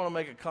 You always want to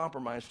make a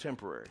compromise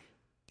temporary.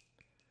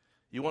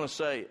 You want to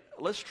say,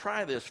 let's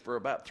try this for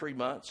about 3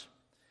 months.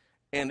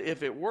 And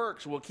if it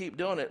works, we'll keep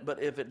doing it.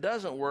 But if it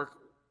doesn't work,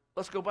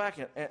 let's go back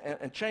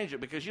and change it,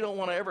 because you don't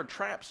want to ever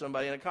trap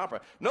somebody in a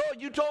compromise. No,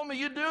 you told me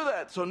you'd do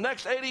that. So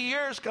next 80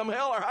 years, come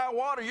hell or high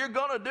water, you're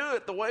going to do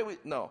it the way we...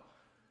 No.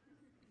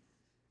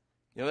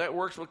 You know, that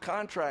works with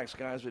contracts,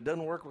 guys. It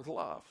doesn't work with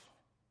love.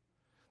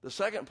 The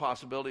second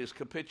possibility is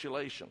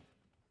capitulation.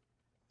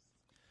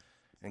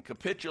 And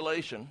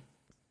capitulation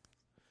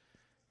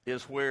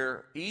is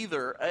where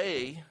either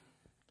A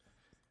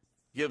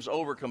gives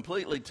over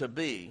completely to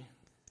B,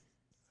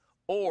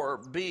 or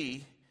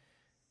B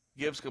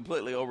gives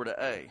completely over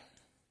to A.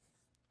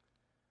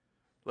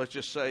 Let's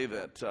just say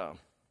that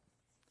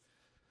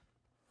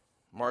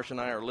Marcia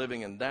and I are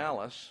living in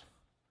Dallas,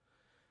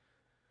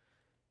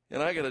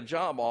 and I get a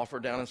job offer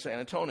down in San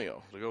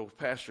Antonio to go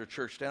pastor a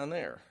church down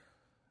there.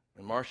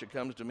 And Marcia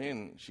comes to me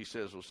and she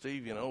says, "Well,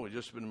 Steve, you know, we've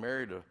just been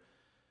married a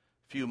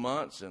few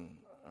months, and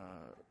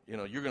you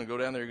know, you're going to go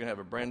down there, you're going to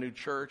have a brand new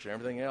church and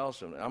everything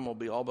else, and I'm going to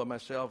be all by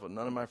myself and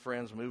none of my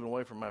friends, moving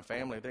away from my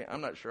family. I'm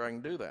not sure I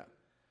can do that."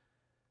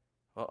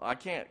 Well, I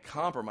can't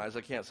compromise.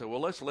 I can't say, "Well,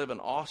 let's live in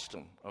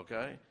Austin,"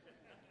 okay?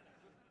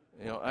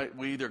 You know,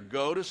 we either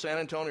go to San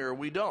Antonio or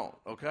we don't,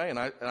 okay? And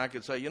I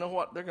could say, you know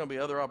what, there are going to be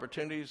other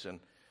opportunities, and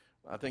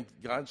I think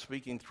God's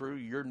speaking through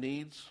your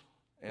needs,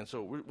 and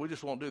so we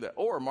just won't do that.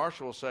 Or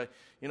Marshall will say,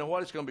 you know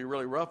what, it's going to be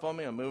really rough on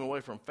me. I'm moving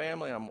away from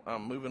family.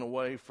 I'm moving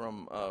away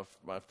from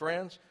my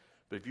friends.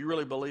 But if you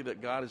really believe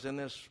that God is in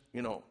this,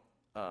 you know,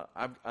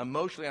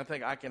 emotionally I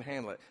think I can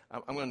handle it.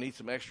 I'm going to need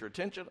some extra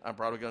attention. I'm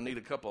probably going to need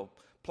a couple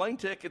plane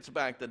tickets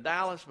back to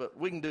Dallas, but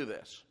we can do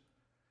this.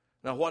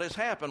 Now, what has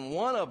happened,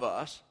 one of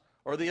us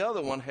or the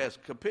other one has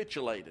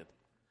capitulated.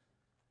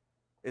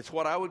 It's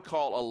what I would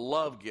call a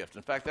love gift.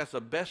 In fact, that's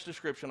the best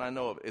description I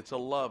know of. It's a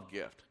love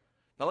gift.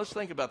 Now, let's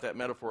think about that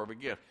metaphor of a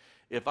gift.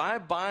 If I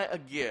buy a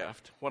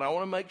gift, what I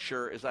want to make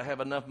sure is I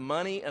have enough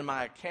money in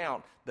my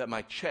account that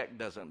my check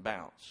doesn't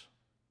bounce.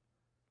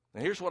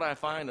 And here's what I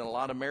find in a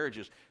lot of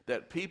marriages,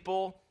 that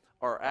people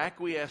are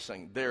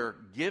acquiescing. They're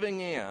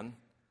giving in.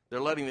 They're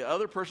letting the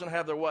other person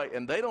have their way,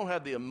 and they don't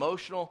have the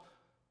emotional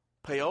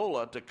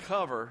payola to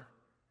cover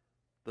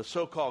the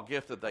so-called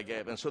gift that they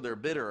gave, and so they're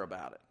bitter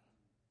about it.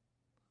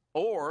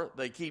 Or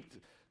they keep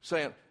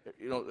saying,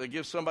 you know, they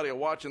give somebody a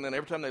watch, and then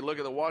every time they look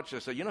at the watch, they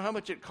say, "You know how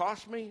much it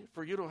cost me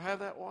for you to have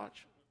that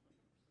watch?"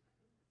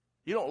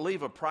 You don't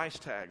leave a price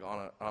tag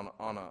on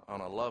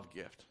a love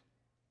gift.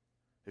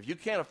 If you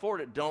can't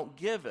afford it, don't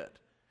give it.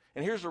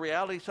 And here's the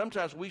reality.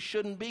 Sometimes we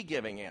shouldn't be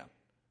giving in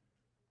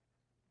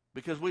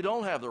because we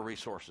don't have the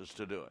resources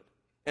to do it.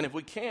 And if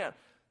we can't,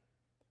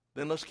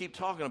 then let's keep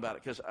talking about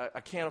it, because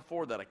I can't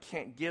afford that. I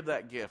can't give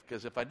that gift,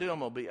 because if I do, I'm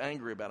going to be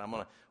angry about it. I'm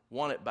going to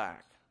want it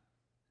back.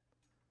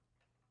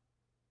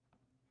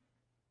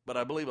 but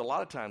I believe a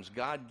lot of times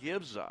God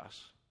gives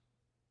us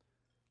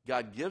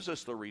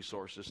the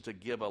resources to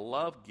give a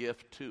love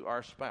gift to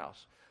our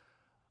spouse.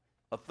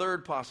 A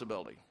third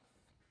possibility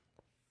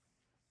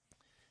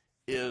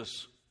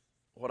is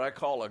what I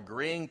call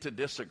agreeing to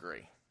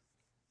disagree.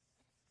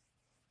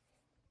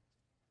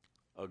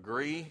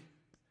 Agree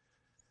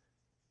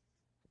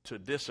to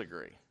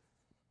disagree.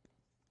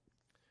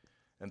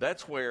 And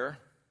that's where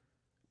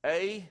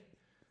A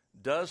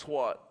does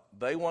what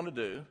they want to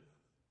do,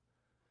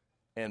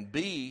 and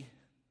B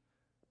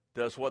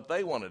does what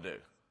they want to do.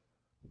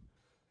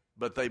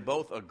 But they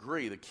both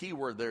agree. The key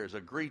word there is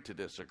agree to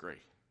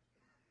disagree.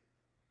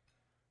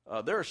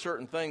 There are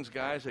certain things,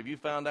 guys, have you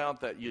found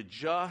out that you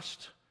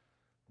just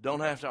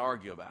don't have to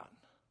argue about?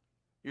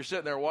 You're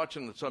sitting there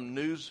watching some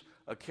news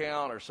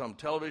account or some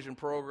television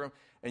program,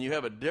 and you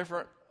have a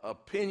different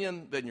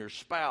opinion than your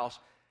spouse.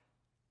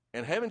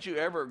 And haven't you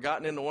ever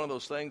gotten into one of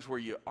those things where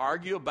you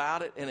argue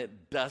about it and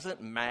it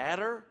doesn't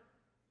matter?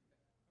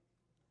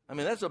 I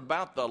mean, that's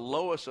about the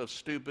lowest of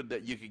stupid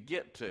that you could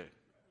get to.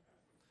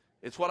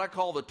 It's what I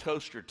call the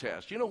toaster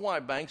test. You know why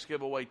banks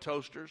give away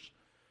toasters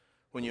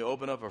when you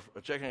open up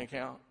a checking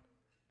account?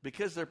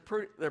 Because they're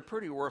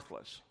pretty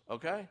worthless,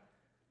 okay?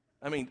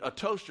 I mean, a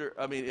toaster,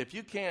 if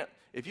you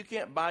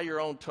can't buy your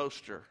own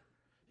toaster,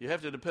 you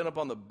have to depend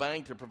upon the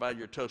bank to provide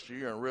your toaster,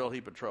 you're in a real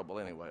heap of trouble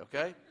anyway,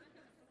 okay?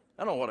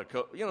 I don't know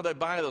what they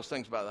buy those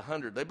things by the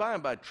hundred. They buy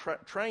them by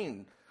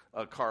train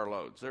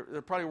carloads.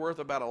 They're probably worth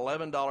about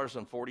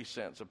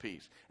 $11.40 a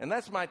piece. And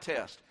that's my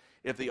test.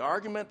 If the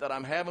argument that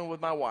I'm having with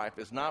my wife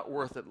is not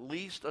worth at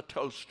least a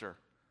toaster,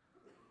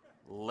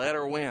 let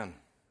her win.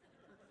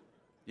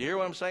 You hear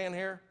what I'm saying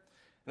here?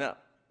 Now,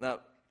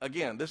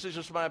 again, this is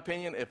just my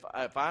opinion. If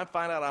I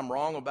find out I'm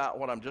wrong about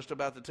what I'm just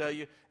about to tell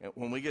you, and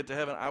when we get to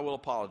heaven, I will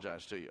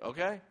apologize to you,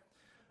 okay?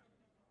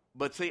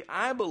 But see,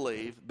 I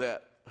believe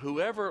that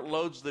whoever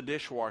loads the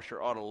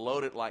dishwasher ought to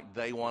load it like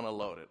they want to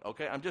load it,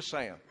 okay? I'm just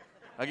saying.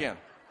 Again,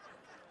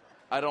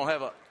 I don't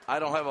have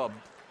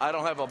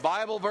a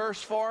Bible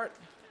verse for it.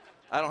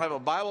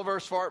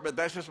 But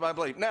that's just my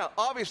belief. Now,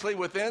 obviously,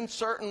 within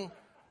certain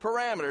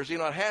parameters,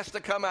 it has to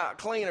come out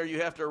clean or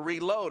you have to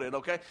reload it,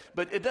 okay?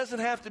 But it doesn't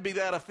have to be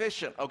that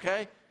efficient,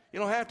 okay? You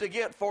don't have to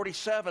get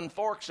 47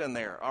 forks in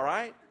there, all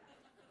right?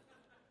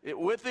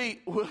 With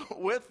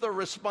the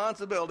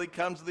responsibility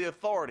comes the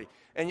authority.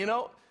 And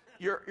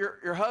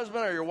your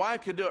husband or your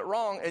wife could do it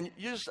wrong, and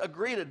you just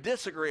agree to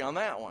disagree on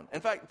that one.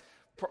 In fact,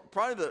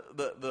 probably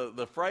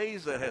the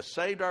phrase that has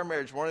saved our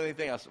marriage more than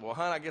anything else, well,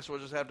 hon, I guess we'll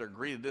just have to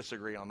agree to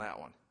disagree on that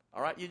one.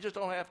 All right? You just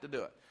don't have to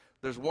do it.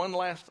 There's one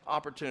last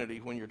opportunity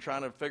when you're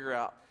trying to figure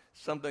out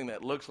something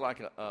that looks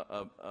like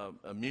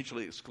a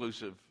mutually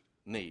exclusive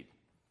need.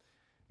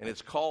 And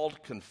it's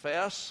called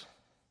confess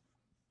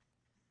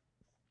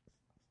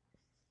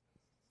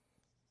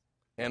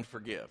and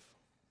forgive.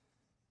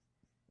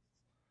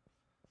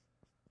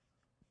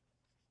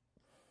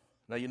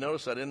 Now, you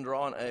notice I didn't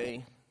draw an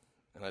A,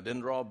 and I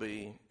didn't draw a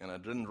B, and I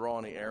didn't draw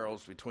any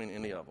arrows between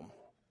any of them.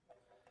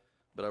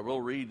 But I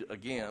will read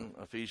again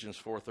Ephesians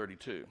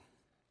 4:32.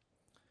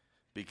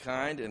 Be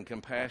kind and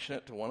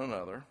compassionate to one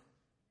another,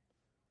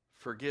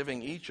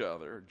 forgiving each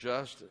other,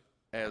 just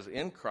as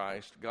in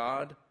Christ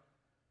God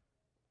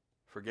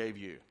forgave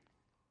you.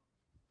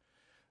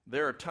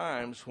 There are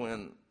times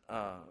when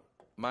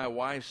my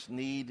wife's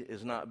need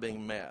is not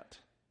being met.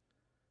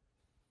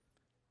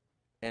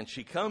 And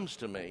she comes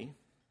to me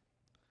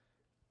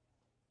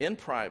in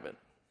private,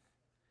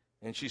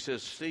 and she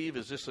says, Steve,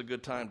 is this a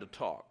good time to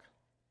talk?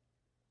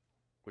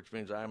 Which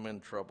means I'm in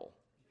trouble.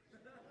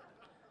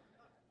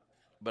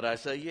 But I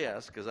say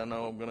yes, because I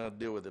know I'm going to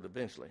deal with it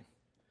eventually.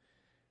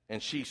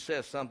 And she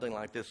says something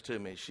like this to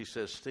me. She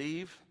says,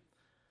 Steve,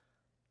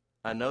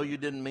 I know you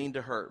didn't mean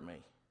to hurt me.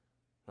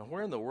 Now,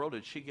 where in the world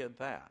did she get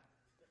that?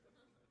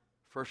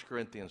 1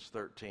 Corinthians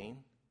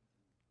 13,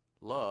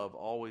 love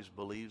always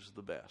believes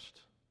the best.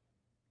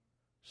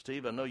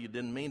 Steve, I know you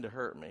didn't mean to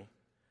hurt me.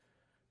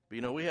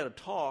 But, we had a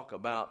talk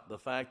about the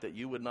fact that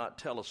you would not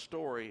tell a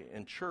story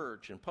in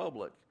church, in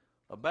public,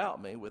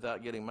 about me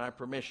without getting my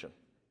permission.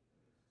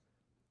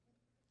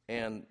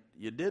 And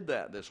you did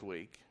that this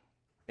week,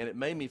 and it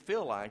made me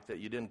feel like that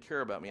you didn't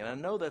care about me. And I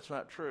know that's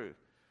not true.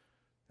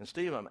 And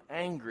Steve, I'm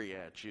angry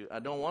at you. I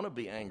don't want to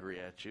be angry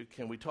at you.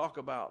 Can we talk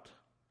about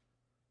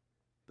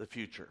the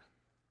future?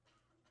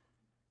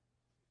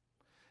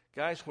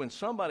 Guys, when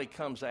somebody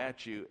comes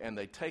at you and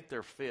they take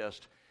their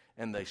fist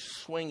and they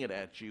swing it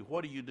at you,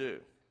 what do?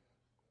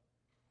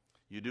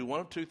 You do one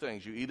of two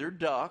things. You either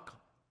duck.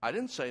 I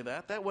didn't say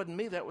that. That wasn't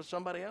me. That was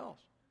somebody else.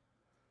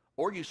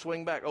 Or you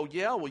swing back. Oh,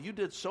 yeah, well, you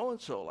did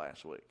so-and-so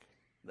last week.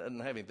 Doesn't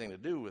have anything to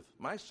do with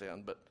my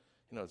sin, but,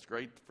 it's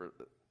great for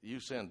you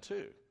sin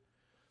too.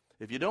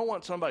 If you don't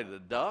want somebody to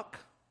duck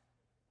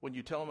when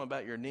you tell them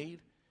about your need,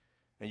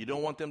 and you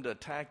don't want them to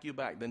attack you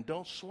back, then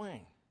don't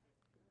swing.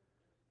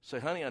 Say,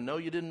 honey, I know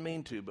you didn't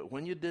mean to, but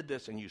when you did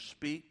this and you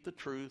speak the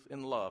truth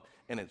in love,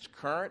 and it's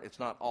current, it's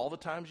not all the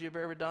times you've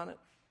ever done it.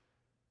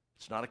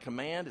 It's not a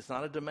command, it's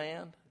not a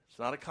demand, it's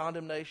not a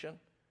condemnation,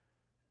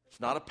 it's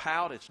not a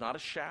pout, it's not a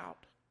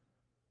shout.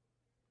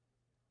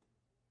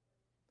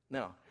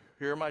 Now,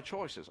 here are my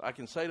choices. I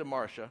can say to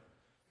Marcia,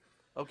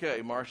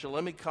 okay, Marcia,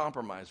 let me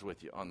compromise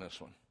with you on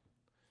this one.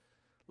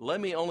 Let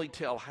me only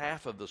tell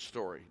half of the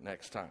story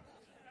next time.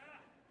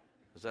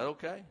 Is that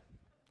okay?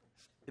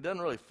 It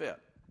doesn't really fit.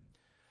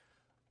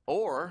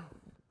 Or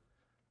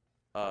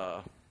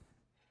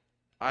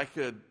I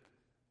could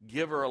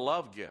give her a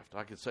love gift.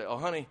 I could say, oh,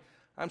 honey,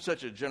 I'm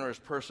such a generous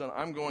person.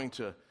 I'm going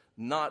to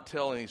not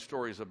tell any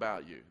stories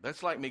about you.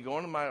 That's like me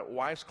going to my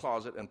wife's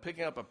closet and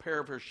picking up a pair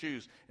of her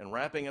shoes and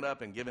wrapping it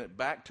up and giving it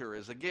back to her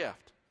as a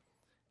gift.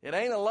 It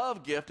ain't a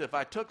love gift if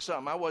I took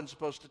something I wasn't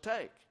supposed to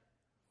take.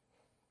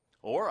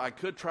 Or I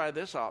could try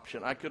this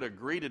option. I could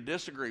agree to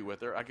disagree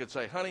with her. I could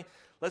say, honey,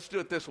 let's do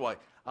it this way.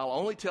 I'll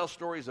only tell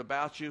stories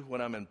about you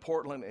when I'm in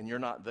Portland and you're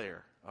not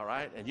there, all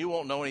right? And you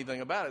won't know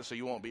anything about it, so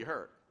you won't be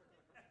hurt.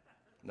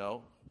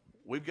 No,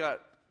 we've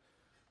got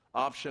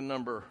option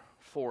number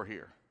 4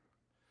 here.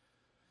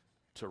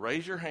 To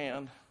raise your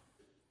hand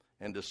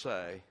and to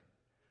say,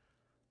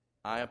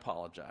 I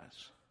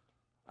apologize.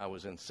 I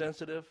was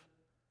insensitive.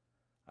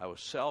 I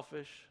was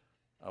selfish.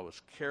 I was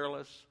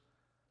careless.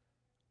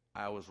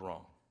 I was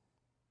wrong.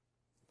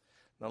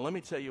 Now, let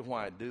me tell you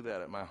why I do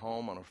that at my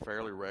home on a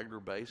fairly regular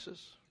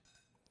basis,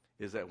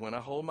 is that when I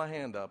hold my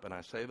hand up and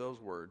I say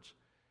those words,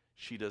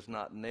 she does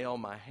not nail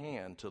my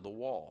hand to the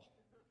wall.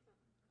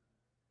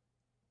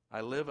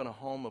 I live in a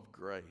home of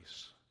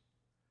grace,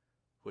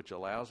 which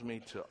allows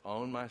me to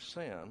own my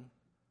sin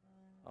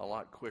a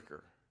lot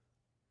quicker.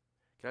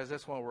 Guys,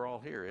 that's why we're all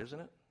here, isn't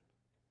it?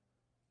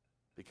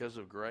 Because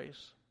of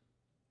grace.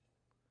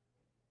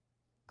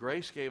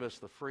 Grace gave us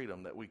the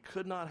freedom that we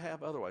could not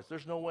have otherwise.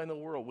 There's no way in the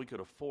world we could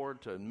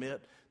afford to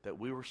admit that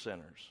we were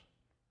sinners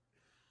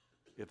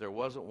if there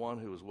wasn't one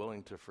who was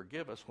willing to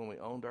forgive us when we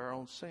owned our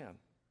own sin,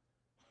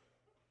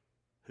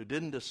 who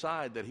didn't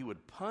decide that he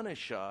would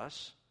punish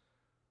us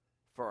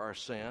for our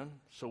sin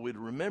so we'd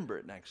remember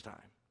it next time.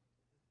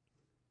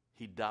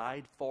 He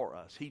died for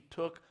us. He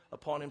took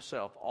upon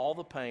himself all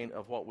the pain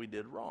of what we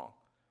did wrong.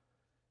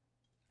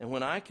 And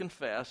when I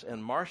confess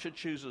and Marcia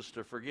chooses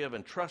to forgive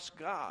and trust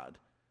God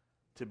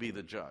to be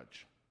the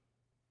judge,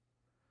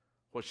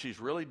 what she's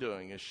really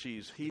doing is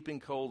she's heaping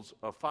coals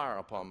of fire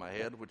upon my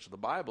head, which the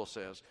Bible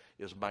says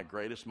is my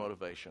greatest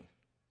motivation.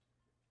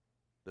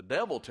 The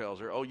devil tells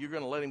her, oh, you're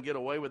going to let him get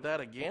away with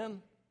that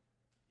again?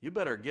 You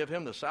better give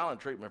him the silent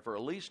treatment for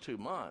at least 2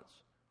 months.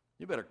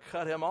 You better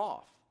cut him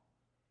off.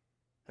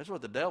 That's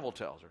what the devil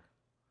tells her.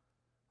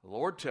 The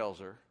Lord tells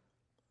her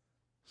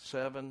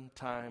 7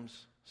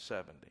 times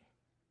 70.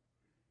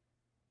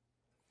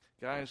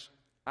 Guys,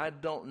 I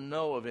don't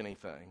know of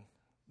anything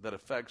that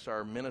affects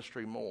our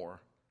ministry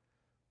more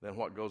than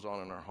what goes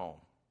on in our home.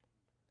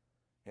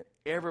 And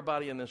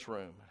everybody in this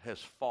room has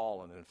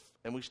fallen,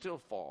 and we still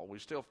fall, we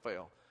still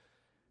fail.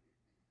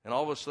 And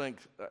all of us think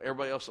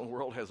everybody else in the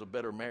world has a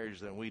better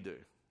marriage than we do.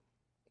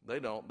 They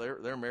don't.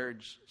 Their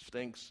marriage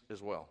stinks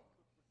as well.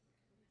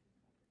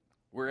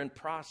 We're in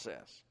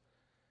process.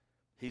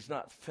 He's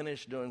not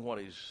finished doing what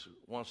he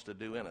wants to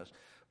do in us.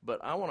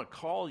 But I want to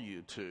call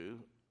you to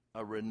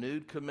a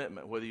renewed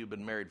commitment, whether you've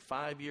been married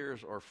 5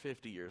 years or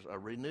 50 years, a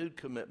renewed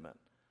commitment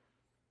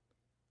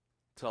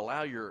to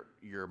allow your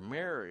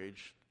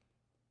marriage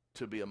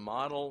to be a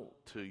model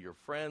to your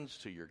friends,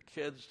 to your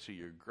kids, to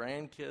your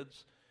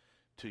grandkids,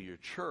 to your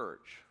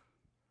church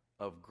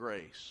of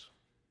grace,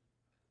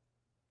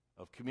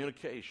 of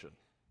communication,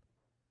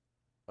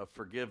 of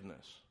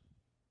forgiveness,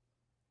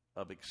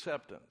 of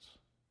acceptance,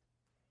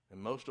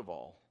 and most of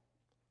all,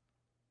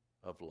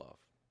 of love.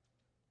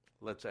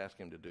 Let's ask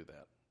him to do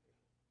that.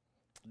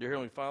 Dear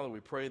Heavenly Father, we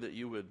pray that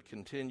you would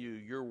continue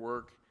your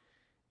work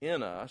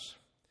in us,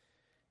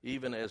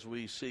 even as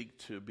we seek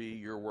to be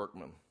your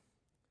workmen.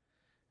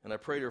 And I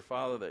pray, dear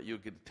Father, that you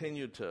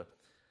continue to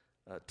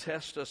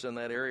test us in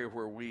that area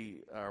where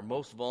we are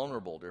most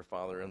vulnerable, dear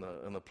Father,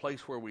 in the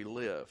place where we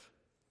live,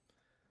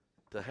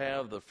 to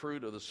have the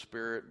fruit of the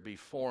Spirit be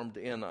formed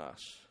in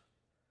us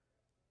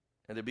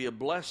and to be a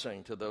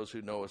blessing to those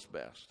who know us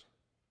best.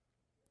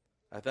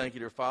 I thank you,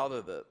 dear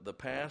Father, that the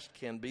past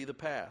can be the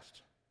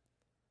past,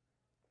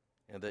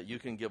 and that you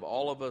can give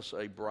all of us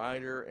a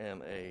brighter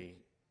and a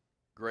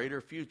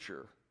greater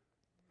future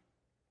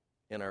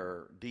in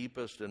our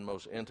deepest and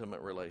most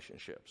intimate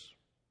relationships.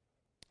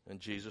 In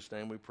Jesus'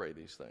 name we pray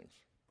these things.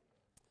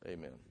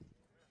 Amen.